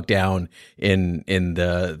too bogged down in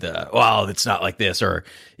the well, it's not like this or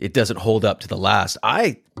it doesn't hold up to the last.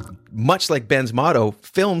 Much like Ben's motto,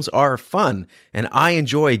 films are fun, and I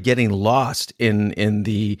enjoy getting lost in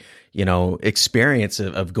the experience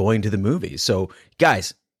of going to the movies. So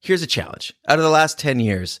guys, here's a challenge. Out of the last 10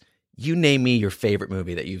 years, you name me your favorite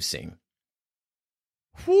movie that you've seen.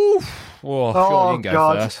 Whew. Well, sure, you can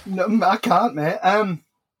go first. No, I can't, mate.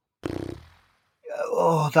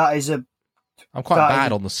 That is a... I'm quite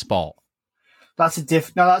bad on the spot. That's a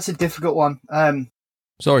difficult one.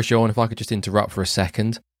 Sorry, Sean, if I could just interrupt for a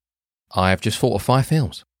second. I have just thought of 5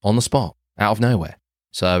 films on the spot, out of nowhere.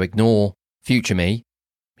 So ignore future me.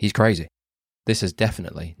 He's crazy. This has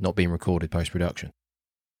definitely not been recorded post-production.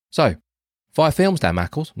 So, 5 films, Dan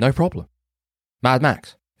Mackles, no problem. Mad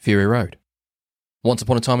Max, Fury Road. Once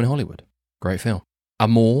Upon a Time in Hollywood, great film.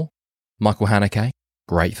 Amour, Michael Haneke,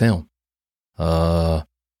 great film. What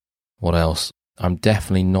else? I'm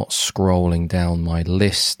definitely not scrolling down my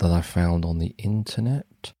list that I found on the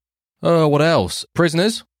internet. What else?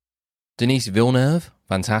 Prisoners, Denis Villeneuve,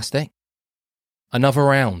 fantastic. Another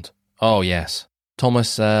Round, oh yes.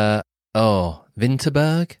 Thomas,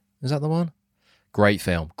 Vinterberg, is that the one? Great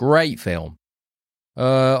film.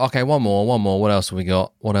 Okay, one more. What else have we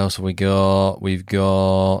got? We've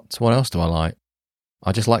got... What else do I like?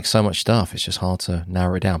 I just like so much stuff. It's just hard to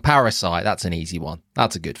narrow it down. Parasite, that's an easy one.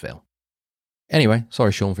 That's a good film. Anyway,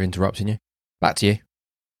 sorry, Sean, for interrupting you. Back to you.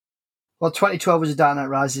 Well, 2012 was a Dark Knight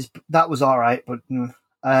Rises. That was all right, but...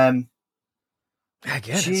 Again,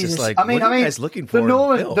 Jesus. It's just like, what are you guys looking for?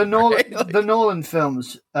 The Nolan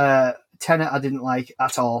films, Tenet I didn't like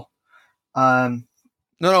at all.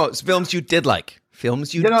 No, it's films you did like.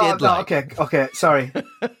 Films you did like. Okay, sorry.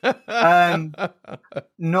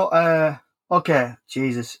 Okay,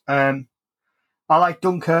 Jesus. I like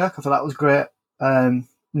Dunkirk. I thought that was great.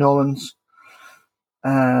 Nolan's.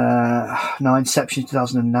 Inception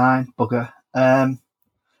 2009. Bugger. I'd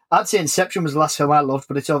say Inception was the last film I loved,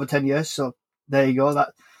 but it's over 10 years, so there you go.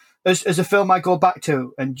 That as a film I go back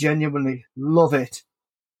to and genuinely love it.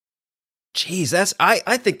 Jeez,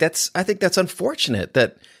 I think that's unfortunate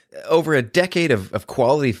that over a decade of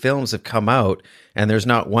quality films have come out and there's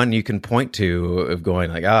not one you can point to of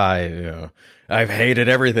going like, I've hated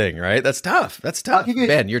everything, right? That's tough.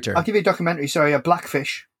 Ben, your turn. I'll give you a documentary. Sorry,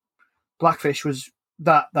 Blackfish. Blackfish was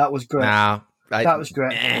that was great. That was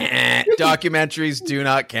great. Documentaries do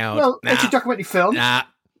not count. Well, it's a documentary film.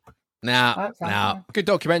 No. Good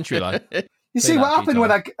documentary, though. You see what happened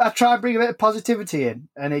when I try and bring a bit of positivity in,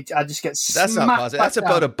 and I just get That's not positive. That's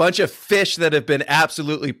about a bunch of fish that have been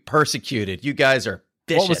absolutely persecuted. You guys are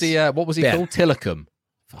vicious. What was he called? Tillicum.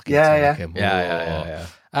 Fucking yeah. Tillicum. Yeah.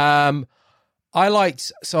 I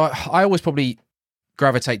always probably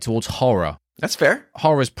gravitate towards horror. That's fair.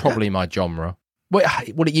 Horror is probably my genre. Well,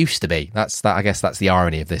 it used to be. I guess that's the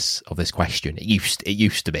irony of this question. It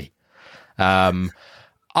used to be. I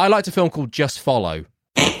liked a film called Just Follow.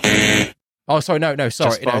 Oh, sorry, no,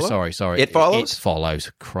 sorry. It Follows? It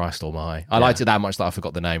Follows. Christ almighty. I liked it that much that I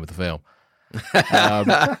forgot the name of the film.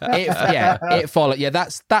 It Follows. Yeah,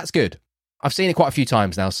 that's good. I've seen it quite a few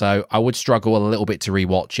times now, so I would struggle a little bit to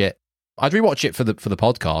rewatch it. I'd rewatch it for the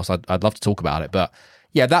podcast. I'd love to talk about it, but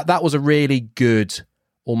yeah, that was a really good,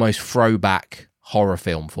 almost throwback horror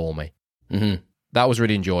film for me. Mm-hmm. That was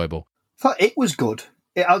really enjoyable. I thought it was good.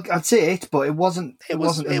 I'd say it, but it wasn't. It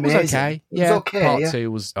wasn't amazing. It was okay. It was okay. Part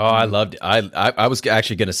 2 was. Oh, I loved it. I was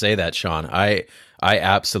actually going to say that, Sean. I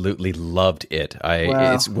absolutely loved it.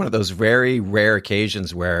 Wow. It's one of those very rare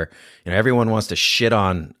occasions where everyone wants to shit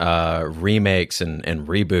on remakes and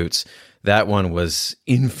reboots. That one was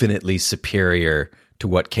infinitely superior to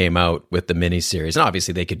what came out with the miniseries. And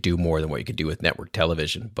obviously they could do more than what you could do with network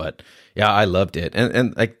television. But yeah, I loved it.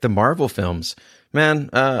 And like the Marvel films, man,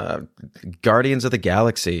 Guardians of the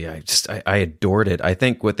Galaxy, I adored it. I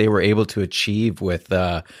think what they were able to achieve with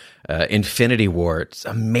Infinity War, it's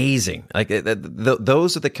amazing. Like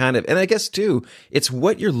those are the kind of, and I guess too, it's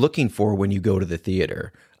what you're looking for when you go to the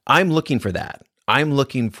theater. I'm looking for that. I'm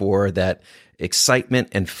looking for that excitement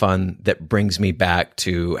and fun that brings me back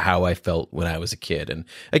to how I felt when I was a kid. And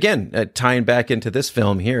again, tying back into this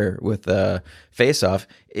film here with Face Off,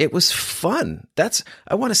 it was fun.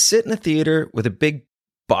 I want to sit in a theater with a big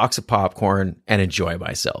box of popcorn and enjoy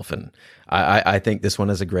myself. And I think this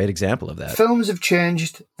one is a great example of that. Films have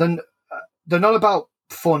changed. They're not about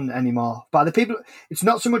fun anymore. But the people, it's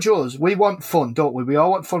not so much us. We want fun, don't we? We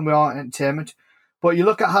all want fun. We all want entertainment. But you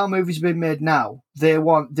look at how movies are being made now, they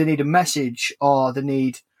need a message, or they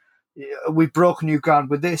need, we've broken new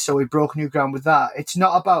ground with this, or we've broken new ground with that. It's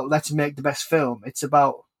not about let's make the best film. It's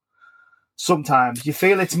about, sometimes you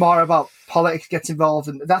feel it's more about politics gets involved,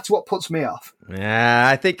 and that's what puts me off. Yeah,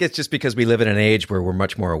 I think it's just because we live in an age where we're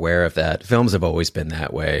much more aware of that. Films have always been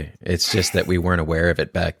that way. It's just that we weren't aware of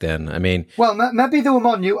it back then. I mean, well, maybe they were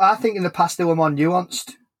more new. I think in the past they were more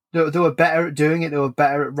nuanced. They were better at doing it. They were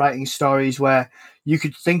better at writing stories where you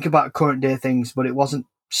could think about current day things, but it wasn't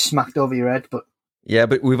smacked over your head. But yeah,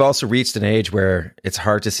 but we've also reached an age where it's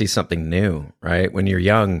hard to see something new, right? When you're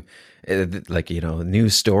young, new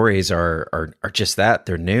stories are just that,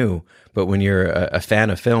 they're new. But when you're a fan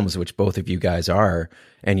of films, which both of you guys are,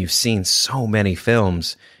 and you've seen so many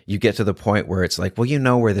films, you get to the point where it's like, well, you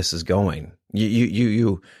know where this is going.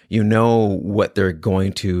 You know what they're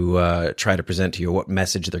going to try to present to you, what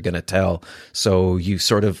message they're going to tell. So you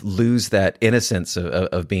sort of lose that innocence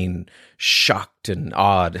of being shocked and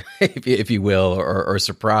awed, if you will, or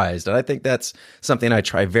surprised. And I think that's something I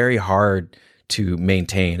try very hard to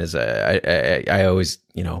maintain. As I always,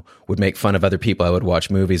 would make fun of other people I would watch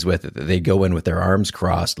movies with. They go in with their arms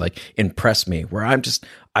crossed, like impress me, where I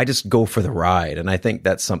just go for the ride. And I think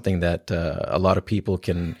that's something that a lot of people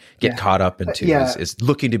can get caught up into is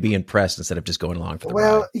looking to be impressed instead of just going along for the ride.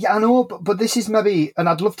 Well, yeah, I know, but this is maybe, and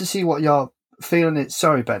I'd love to see what your feeling is.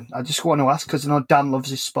 Sorry, Ben, I just want to ask because I know Dan loves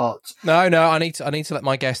his sports. No, I need to let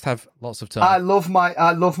my guest have lots of time. I love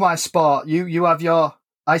my sport. You have your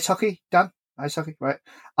ice hockey, Dan? Ice hockey, right?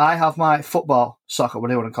 I have my football, soccer, what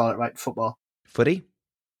do you want to call it, right? Football. Footy,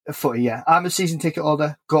 yeah. I'm a season ticket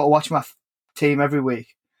holder. Go to watch my team every week.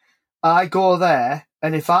 I go there,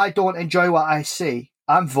 and if I don't enjoy what I see,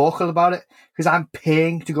 I'm vocal about it because I'm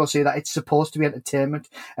paying to go see that. It's supposed to be entertainment,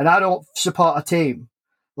 and I don't support a team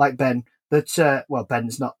like Ben. That's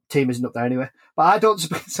Ben's not team isn't up there anyway. But I don't.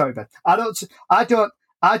 Sorry, Ben. I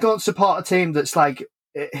don't support a team that's like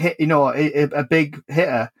a big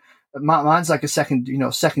hitter. Mine's like a second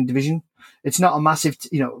division. It's not a massive,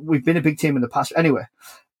 we've been a big team in the past. Anyway,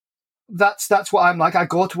 that's what I'm like. I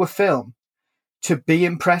go to a film to be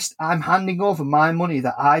impressed. I'm handing over my money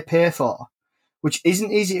that I pay for, which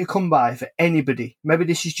isn't easy to come by for anybody. Maybe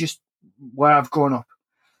this is just where I've grown up,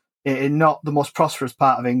 in not the most prosperous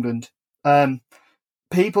part of England.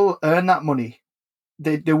 People earn that money.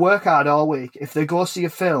 They work hard all week. If they go see a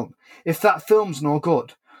film, if that film's no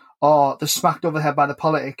good, or they're smacked over the head by the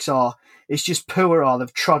politics, or it's just poor, or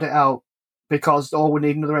they've trod it out because, we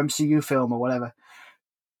need another MCU film or whatever,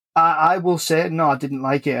 I will say, no, I didn't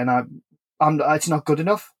like it, and it's not good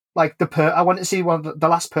enough. Like I went to see one of the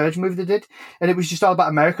last Purge movie they did, and it was just all about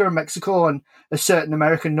America and Mexico and a certain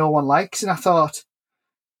American no one likes, and I thought,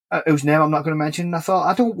 whose name I'm not going to mention, and I thought,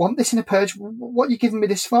 I don't want this in a Purge. What are you giving me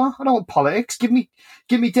this for? I don't want politics. Give me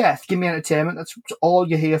death. Give me entertainment. That's all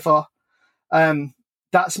you're here for.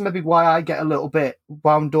 That's maybe why I get a little bit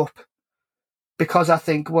wound up, because I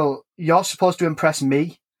think, well, you're supposed to impress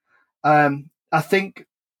me. I think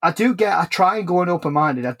I try and go in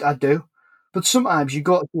open-minded. I do, but sometimes you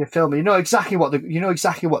go to see a film and you know exactly what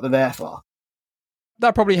they're there for.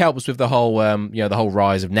 That probably helps with the whole, the whole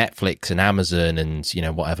rise of Netflix and Amazon and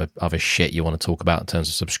whatever other shit you want to talk about in terms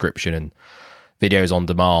of subscription and videos on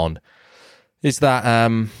demand. Is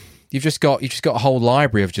that you've just got a whole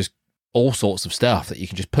library of just all sorts of stuff that you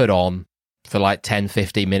can just put on for like 10,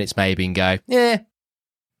 15 minutes maybe and go, yeah,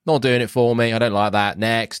 not doing it for me. I don't like that.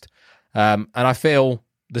 Next. And I feel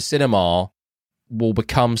the cinema will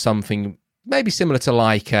become something maybe similar to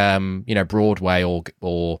like, Broadway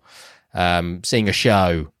or seeing a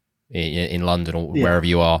show in London or wherever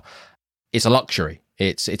you are. It's a luxury.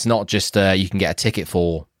 It's not just you can get a ticket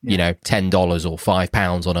for $10 or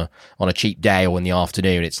 £5 on a cheap day or in the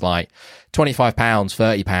afternoon. It's like £25,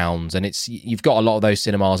 £30, and you've got a lot of those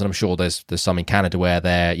cinemas, and I'm sure there's some in Canada where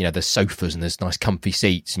there's sofas and there's nice comfy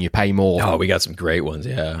seats, and you pay more. Oh, we got some great ones,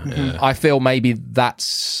 yeah. I feel maybe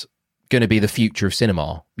that's going to be the future of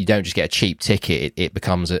cinema. You don't just get a cheap ticket; it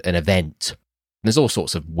becomes an event. And there's all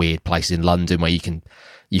sorts of weird places in London where you can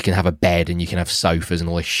have a bed and you can have sofas and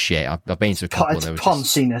all this shit. I've been to a couple. It's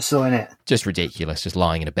ponciness, though, isn't it? Just ridiculous, just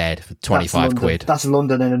lying in a bed for 25 quid. That's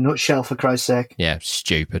London in a nutshell, for Christ's sake. Yeah,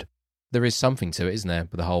 stupid. There is something to it, isn't there?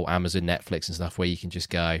 With the whole Amazon, Netflix and stuff where you can just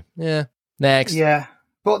go, yeah, next. Yeah.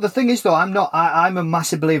 But the thing is, though, I'm a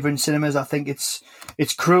massive believer in cinemas. I think it's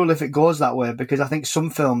cruel if it goes that way, because I think some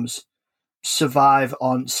films survive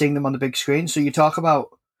on seeing them on the big screen. So you talk about,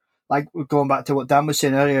 like, going back to what Dan was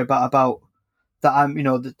saying earlier about that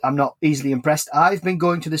I'm not easily impressed. I've been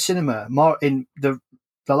going to the cinema more in the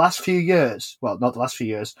last few years. Well, not the last few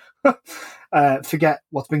years. Forget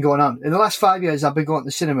what's been going on. In the last 5 years, I've been going to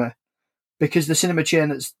the cinema because the cinema chain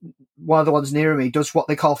that's one of the ones near me does what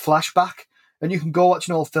they call flashback, and you can go watch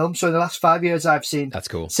an old film. So in the last 5 years, I've seen That's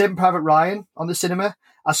cool. Saving Private Ryan on the cinema.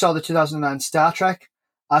 I saw the 2009 Star Trek.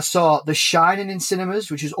 I saw The Shining in cinemas,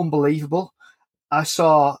 which is unbelievable. I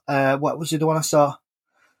saw, what was the other one I saw?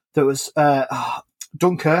 There was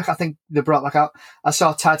Dunkirk, I think they brought that out. I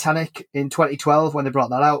saw Titanic in 2012 when they brought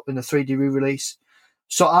that out in the 3D re-release.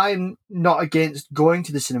 So I'm not against going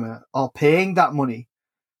to the cinema or paying that money,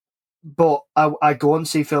 but I go and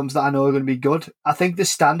see films that I know are going to be good. I think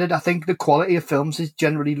the quality of films is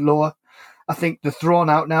generally lower. I think they're thrown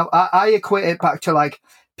out now. I equate it back to like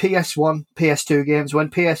PS1, PS2 games,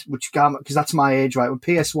 because that's my age, right? When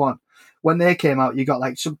PS1, when they came out, you got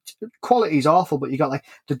like some quality's awful, but you got like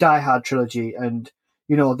the Die Hard trilogy and,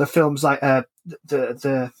 the films like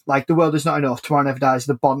the World Is Not Enough, Tomorrow Never Dies,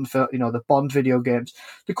 the Bond film, the Bond video games.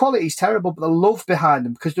 The quality's terrible, but the love behind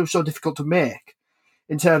them, because they were so difficult to make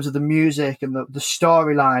in terms of the music and the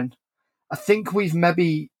storyline. I think we've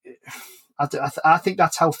maybe, I think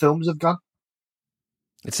that's how films have gone.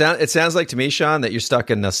 It sounds like to me, Sean, that you're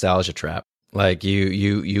stuck in nostalgia trap. Like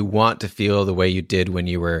you want to feel the way you did when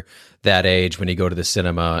you were that age, when you go to the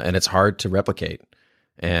cinema, and it's hard to replicate.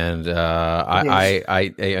 And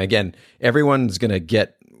I again, everyone's gonna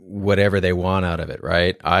get whatever they want out of it,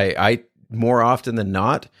 right? I more often than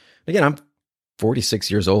not, again, I'm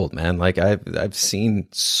 46 years old, man. Like I've seen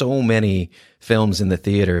so many films in the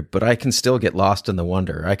theater, but I can still get lost in the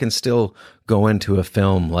wonder. I can still go into a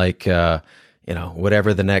film like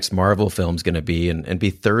whatever the next Marvel film's going to be and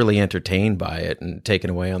be thoroughly entertained by it and taken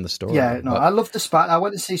away on the story. Yeah, no, I love I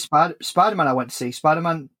went to see Spider-Man. I went to see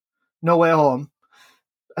Spider-Man No Way Home.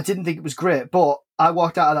 I didn't think it was great, but I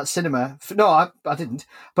walked out of that cinema. No, I didn't.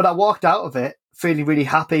 But I walked out of it feeling really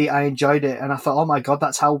happy. I enjoyed it. And I thought, oh my God,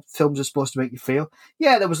 that's how films are supposed to make you feel.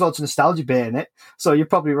 Yeah, there was lots of nostalgia bit in it. So you're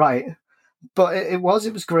probably right. But it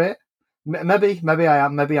was great. Maybe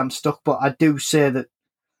I'm stuck, but I do say that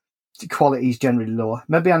the quality is generally lower.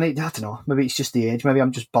 Maybe I don't know. Maybe it's just the age. Maybe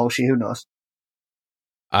I'm just bullshit. Who knows?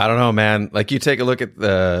 I don't know, man. Like you take a look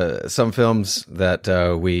at some films that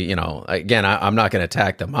again, I'm not going to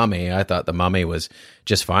attack The Mummy. I thought The Mummy was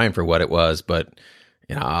just fine for what it was, but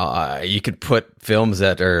you could put films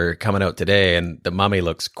that are coming out today and The Mummy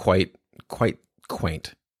looks quite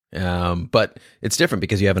quaint. But it's different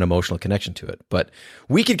because you have an emotional connection to it. But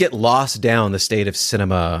we could get lost down the state of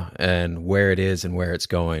cinema and where it is and where it's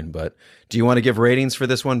going. But do you want to give ratings for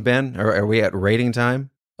this one, Ben? Or are we at rating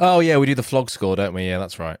time? Oh, yeah, we do the flog score, don't we? Yeah,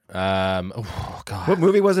 that's right. Oh, God. What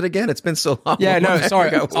movie was it again? It's been so long. Yeah, no, sorry.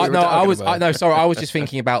 I was just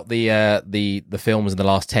thinking about the films in the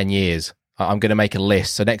last 10 years. I'm going to make a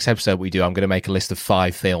list. So next episode I'm going to make a list of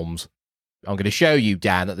 5 films. I'm going to show you,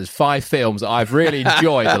 Dan, that there's 5 films that I've really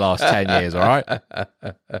enjoyed the last 10 years, all right?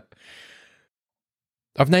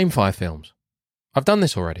 I've named 5 films. I've done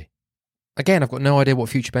this already. Again, I've got no idea what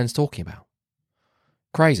Future Ben's talking about.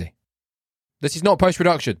 Crazy. This is not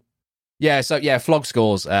post-production. Yeah, so, flog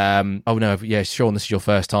scores. Sean, this is your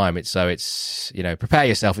first time. It's prepare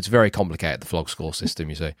yourself. It's very complicated, the flog score system,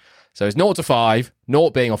 you see. So it's 0 to 5, 0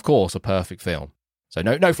 being, of course, a perfect film. So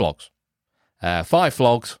no flogs. 5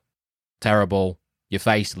 flogs. Terrible. Your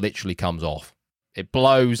face literally comes off. It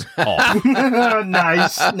blows off.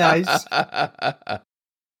 Nice.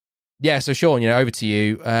 Yeah, so Sean, over to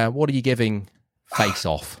you. What are you giving Face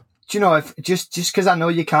Off? Do you know, if just because I know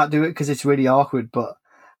you can't do it because it's really awkward, but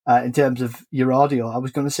in terms of your audio, I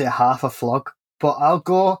was going to say half a flog, but I'll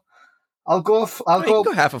go. You can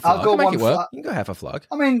go half a flog. I'll go Make one. it work. You can go half a flog.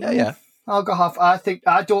 I mean, Yeah. I'll go half. I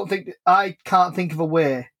can't think of a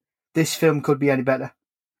way this film could be any better.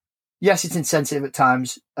 Yes, it's insensitive at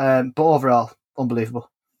times, but overall, unbelievable.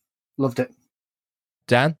 Loved it.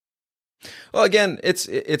 Dan? Well, again,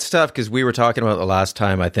 it's tough because we were talking about the last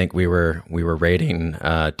time. I think we were rating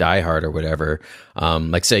Die Hard or whatever.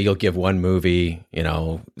 Like, say you'll give one movie,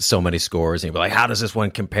 so many scores, and you'll be like, how does this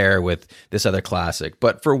one compare with this other classic?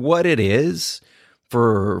 But for what it is,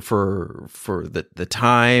 for the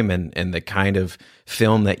time and the kind of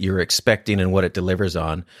film that you're expecting and what it delivers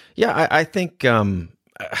on, yeah, I think.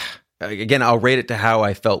 Again, I'll rate it to how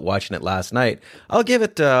I felt watching it last night. I'll give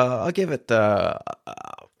it a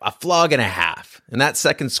flog and a half, and that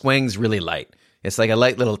second swing's really light. It's like a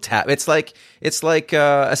light little tap. It's like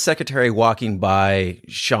a secretary walking by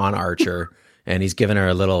Sean Archer, and he's giving her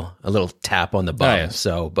a little tap on the bum. Oh, yeah.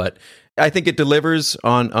 So, but I think it delivers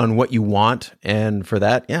on what you want, and for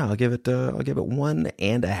that, yeah, I'll give it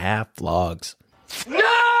 1.5 flogs. No,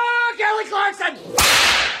 Kelly Clarkson!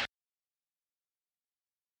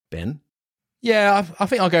 Ben? Yeah, I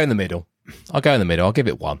think I'll go in the middle. I'll give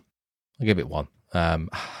it 1.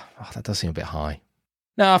 That does seem a bit high.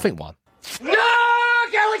 No, I think 1. No,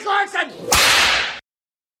 Kelly Clarkson!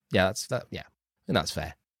 Yeah, that's that. Yeah, and that's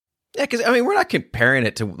fair. Yeah, because we're not comparing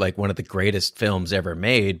it to like one of the greatest films ever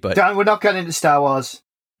made, but Dan, we're not getting into Star Wars.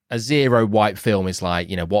 A zero white film is like,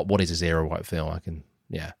 what is a zero white film?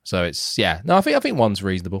 So it's, no, I think 1's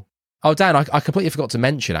reasonable. Oh, Dan, I completely forgot to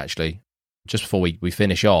mention, actually, just before we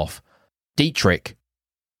finish off, Dietrich,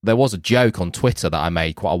 there was a joke on Twitter that I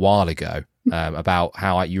made quite a while ago about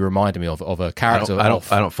how you reminded me of a character. I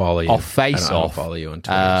don't follow you. Off Face Off. I don't follow you on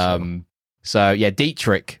Twitter. So yeah,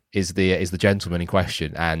 Dietrich is the gentleman in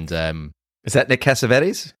question, and is that Nick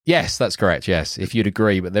Cassavetes? yes, that's correct. Yes, if you'd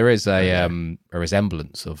agree, but there is a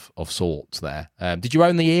resemblance of sorts there. Did you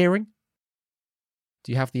own the earring?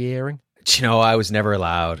 Do you have the earring? I was never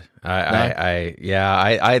allowed.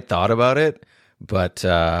 I thought about it, but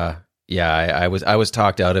I was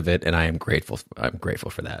talked out of it, and I am grateful. I'm grateful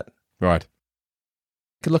for that. Right.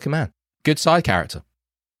 Good looking man. Good side character.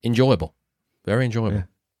 Enjoyable. Very enjoyable. Yeah.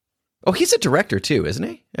 Oh, he's a director too, isn't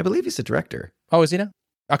he? I believe he's a director. Oh, is he now?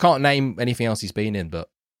 I can't name anything else he's been in, but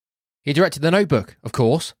he directed The Notebook, of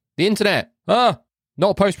course. The Internet.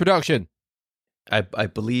 Not post-production. I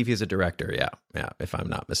believe he's a director. Yeah, if I'm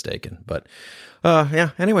not mistaken. But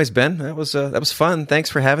anyways, Ben, that was fun. Thanks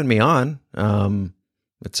for having me on.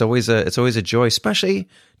 It's always a joy, especially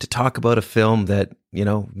to talk about a film that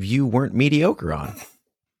you weren't mediocre on.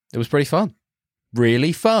 It was pretty fun.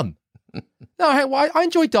 Really fun. No, I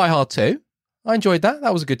enjoyed Die Hard too. I enjoyed that.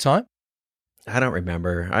 That was a good time. I don't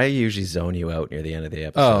remember. I usually zone you out near the end of the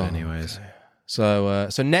episode anyways. So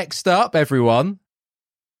next up, everyone,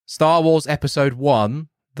 Star Wars Episode 1,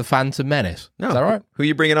 The Phantom Menace. No, Is that right? Who are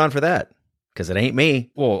you bringing on for that? Because it ain't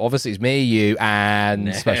me. Well, obviously it's me, you,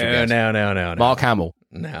 and special guest. No. Mark Hamill.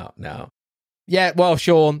 No. Yeah, well,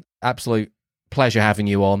 Sean, absolute pleasure having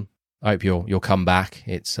you on. I hope you'll come back.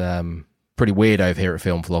 It's pretty weird over here at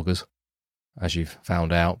Film Vloggers, as you've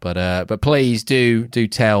found out. But please do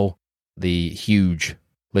tell the huge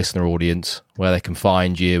listener audience where they can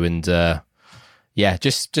find you, and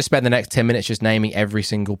just spend the next 10 minutes just naming every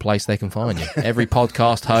single place they can find you. Every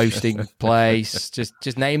podcast hosting place,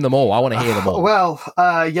 just name them all. I want to hear them all. Well,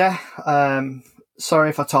 sorry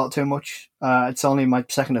if I talk too much. It's only my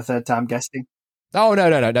second or third time guesting. Oh, no.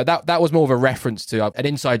 That was more of a reference to an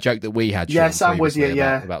inside joke that we had. Yes, Sean, I'm with you,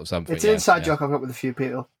 about something. It's an inside joke I've got with a few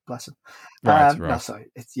people. Bless them. Right. No, sorry.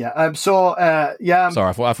 Sorry,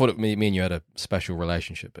 I thought me and you had a special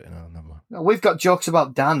relationship, but no, never mind. we've got jokes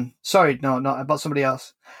about Dan. Sorry, no, not about somebody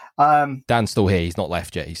else. Dan's still here. He's not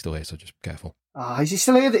left yet. He's still here, so just be careful. Is he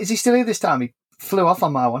still here? Is he still here this time? He flew off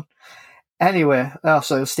on my one. Anyway,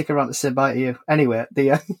 so he'll stick around to say bye to you. Anyway,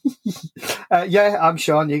 I'm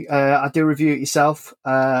Sean. I do review it yourself.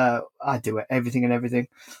 I do everything to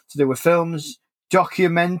do with films,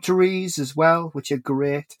 documentaries as well, which are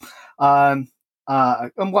great. And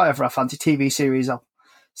whatever I fancy, TV series I'll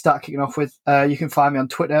start kicking off with. You can find me on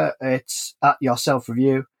Twitter. It's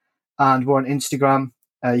 @yourselfreview, and we're on Instagram.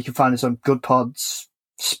 You can find us on Good Pods,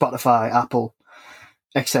 Spotify, Apple,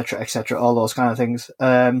 etc., all those kind of things.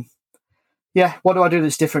 What do I do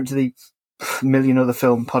that's different to the million other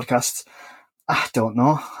film podcasts? I don't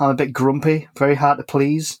know. I'm a bit grumpy, very hard to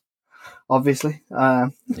please, obviously.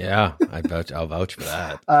 I'll vouch for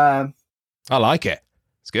that. I like it.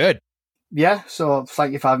 It's good. yeah, so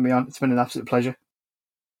thank you for having me on. It's been an absolute pleasure.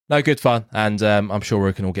 No, good fun. And I'm sure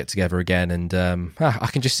we can all get together again. And I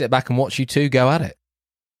can just sit back and watch you two go at it.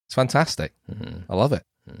 It's fantastic. I love it.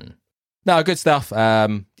 No, good stuff.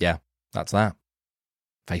 Yeah, that's that.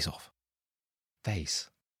 Face off. Face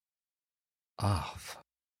off.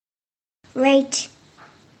 Rate,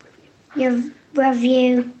 your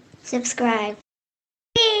review, subscribe.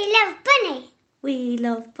 We love Bunny. We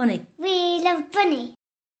love Bunny. We love Bunny.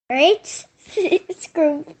 Rate,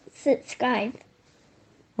 subscribe.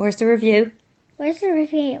 Where's the review? Where's the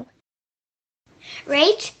review?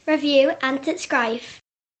 Rate, review, and subscribe.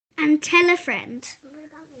 And tell a friend.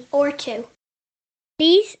 Or two.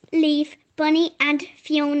 Please leave Bunny and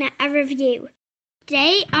Fiona a review.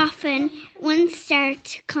 They offer 1-star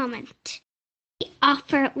comment. They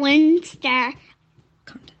offer 1-star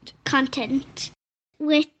content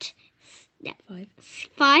with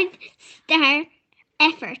 5-star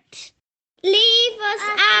effort. Leave us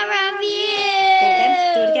a review.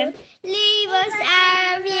 Do it again. Leave us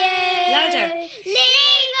a review. Louder.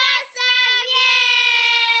 Leave us a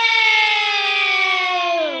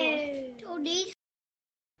review. Tony.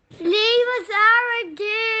 Leave us a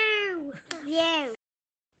review.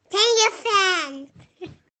 Tell your friend.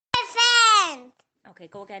 Okay,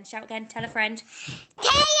 go again. Shout again. Tell a friend.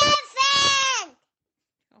 Tell your friend.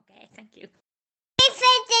 Okay, thank you.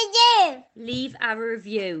 Listen to you. Leave a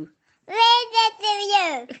review. Listen to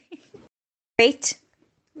you. Rate.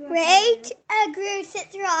 Rate, agree,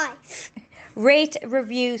 subscribe. Rate,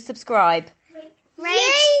 review, subscribe.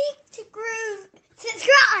 Rate, agree,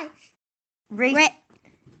 subscribe. Rate.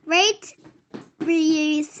 Rate,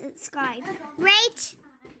 review, subscribe. Rate,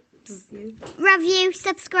 review,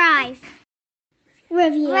 subscribe.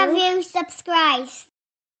 Review, subscribe.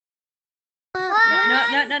 No.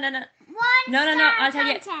 No, I'll tell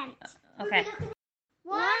you. Okay.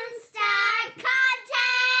 1-star content!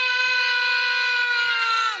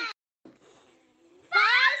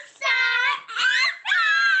 5-star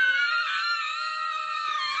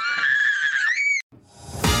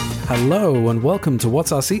effort! Hello and welcome to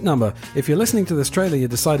What's Our Seat Number. If you're listening to this trailer, you're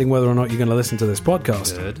deciding whether or not you're going to listen to this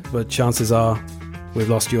podcast. Good. But chances are we've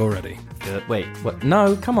lost you already. Wait, what?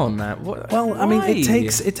 No, come on now. What? Well, I mean, Why?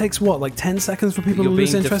 it takes what, like 10 seconds for people You're to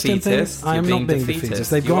lose being interest in defeatist. things? I am You're not being being defeatist.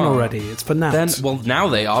 defeatist. They've You gone are. already. It's for now. Then, well, now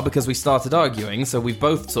they are because we started arguing, so we've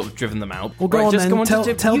both sort of driven them out. Well, go Right, on just then. go on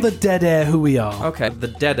to Tell the dead air who we are. Okay, the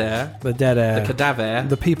dead air, The dead air. the cadaver.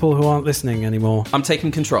 The people who aren't listening anymore. I'm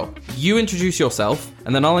taking control. You introduce yourself,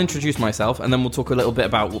 and then I'll introduce myself, and then we'll talk a little bit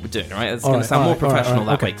about what we're doing, right? It's going to sound more professional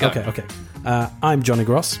that way. Go. Okay. I'm Johnny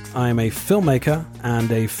Gross. I'm a filmmaker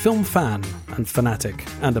and a film fan and fanatic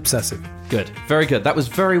and obsessive. Good. Very good. That was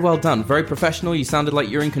very well done. Very professional. You sounded like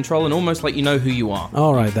you're in control and almost like you know who you are.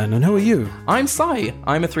 All right then, and who are you? I'm Sai.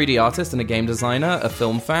 I'm a 3D artist and a game designer, a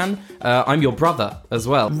film fan. I'm your brother as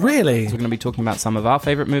well. Really? So we're going to be talking about some of our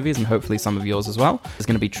favourite movies and hopefully some of yours as well. There's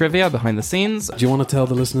going to be trivia behind the scenes. Do you want to tell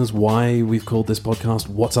the listeners why we've called this podcast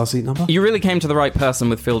What's Our Seat Number? You really came to the right person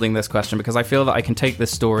with fielding this question because I feel that I can take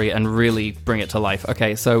this story and really bring it to life.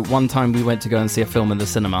 Okay, so one time we went to go and see a film in the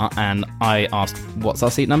cinema and I asked, what's our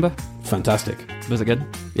seat number? Fantastic. Was it good?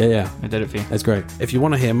 Yeah. I did it for you. It's great. If you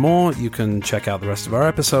want to hear more, you can check out the rest of our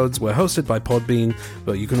episodes. We're hosted by Podbean,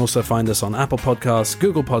 but you can also find us on Apple Podcasts,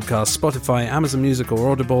 Google Podcasts, Spotify, Amazon Music or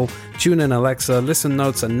Audible, TuneIn, Alexa, Listen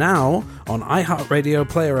Notes, and now on iHeartRadio,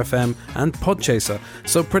 Player FM, and Podchaser.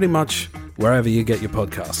 So pretty much wherever you get your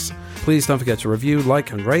podcasts. Please don't forget to review,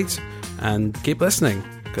 like, and rate, and keep listening,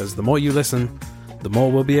 because the more you listen, the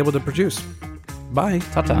more we'll be able to produce. Bye.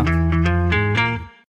 Ta-ta.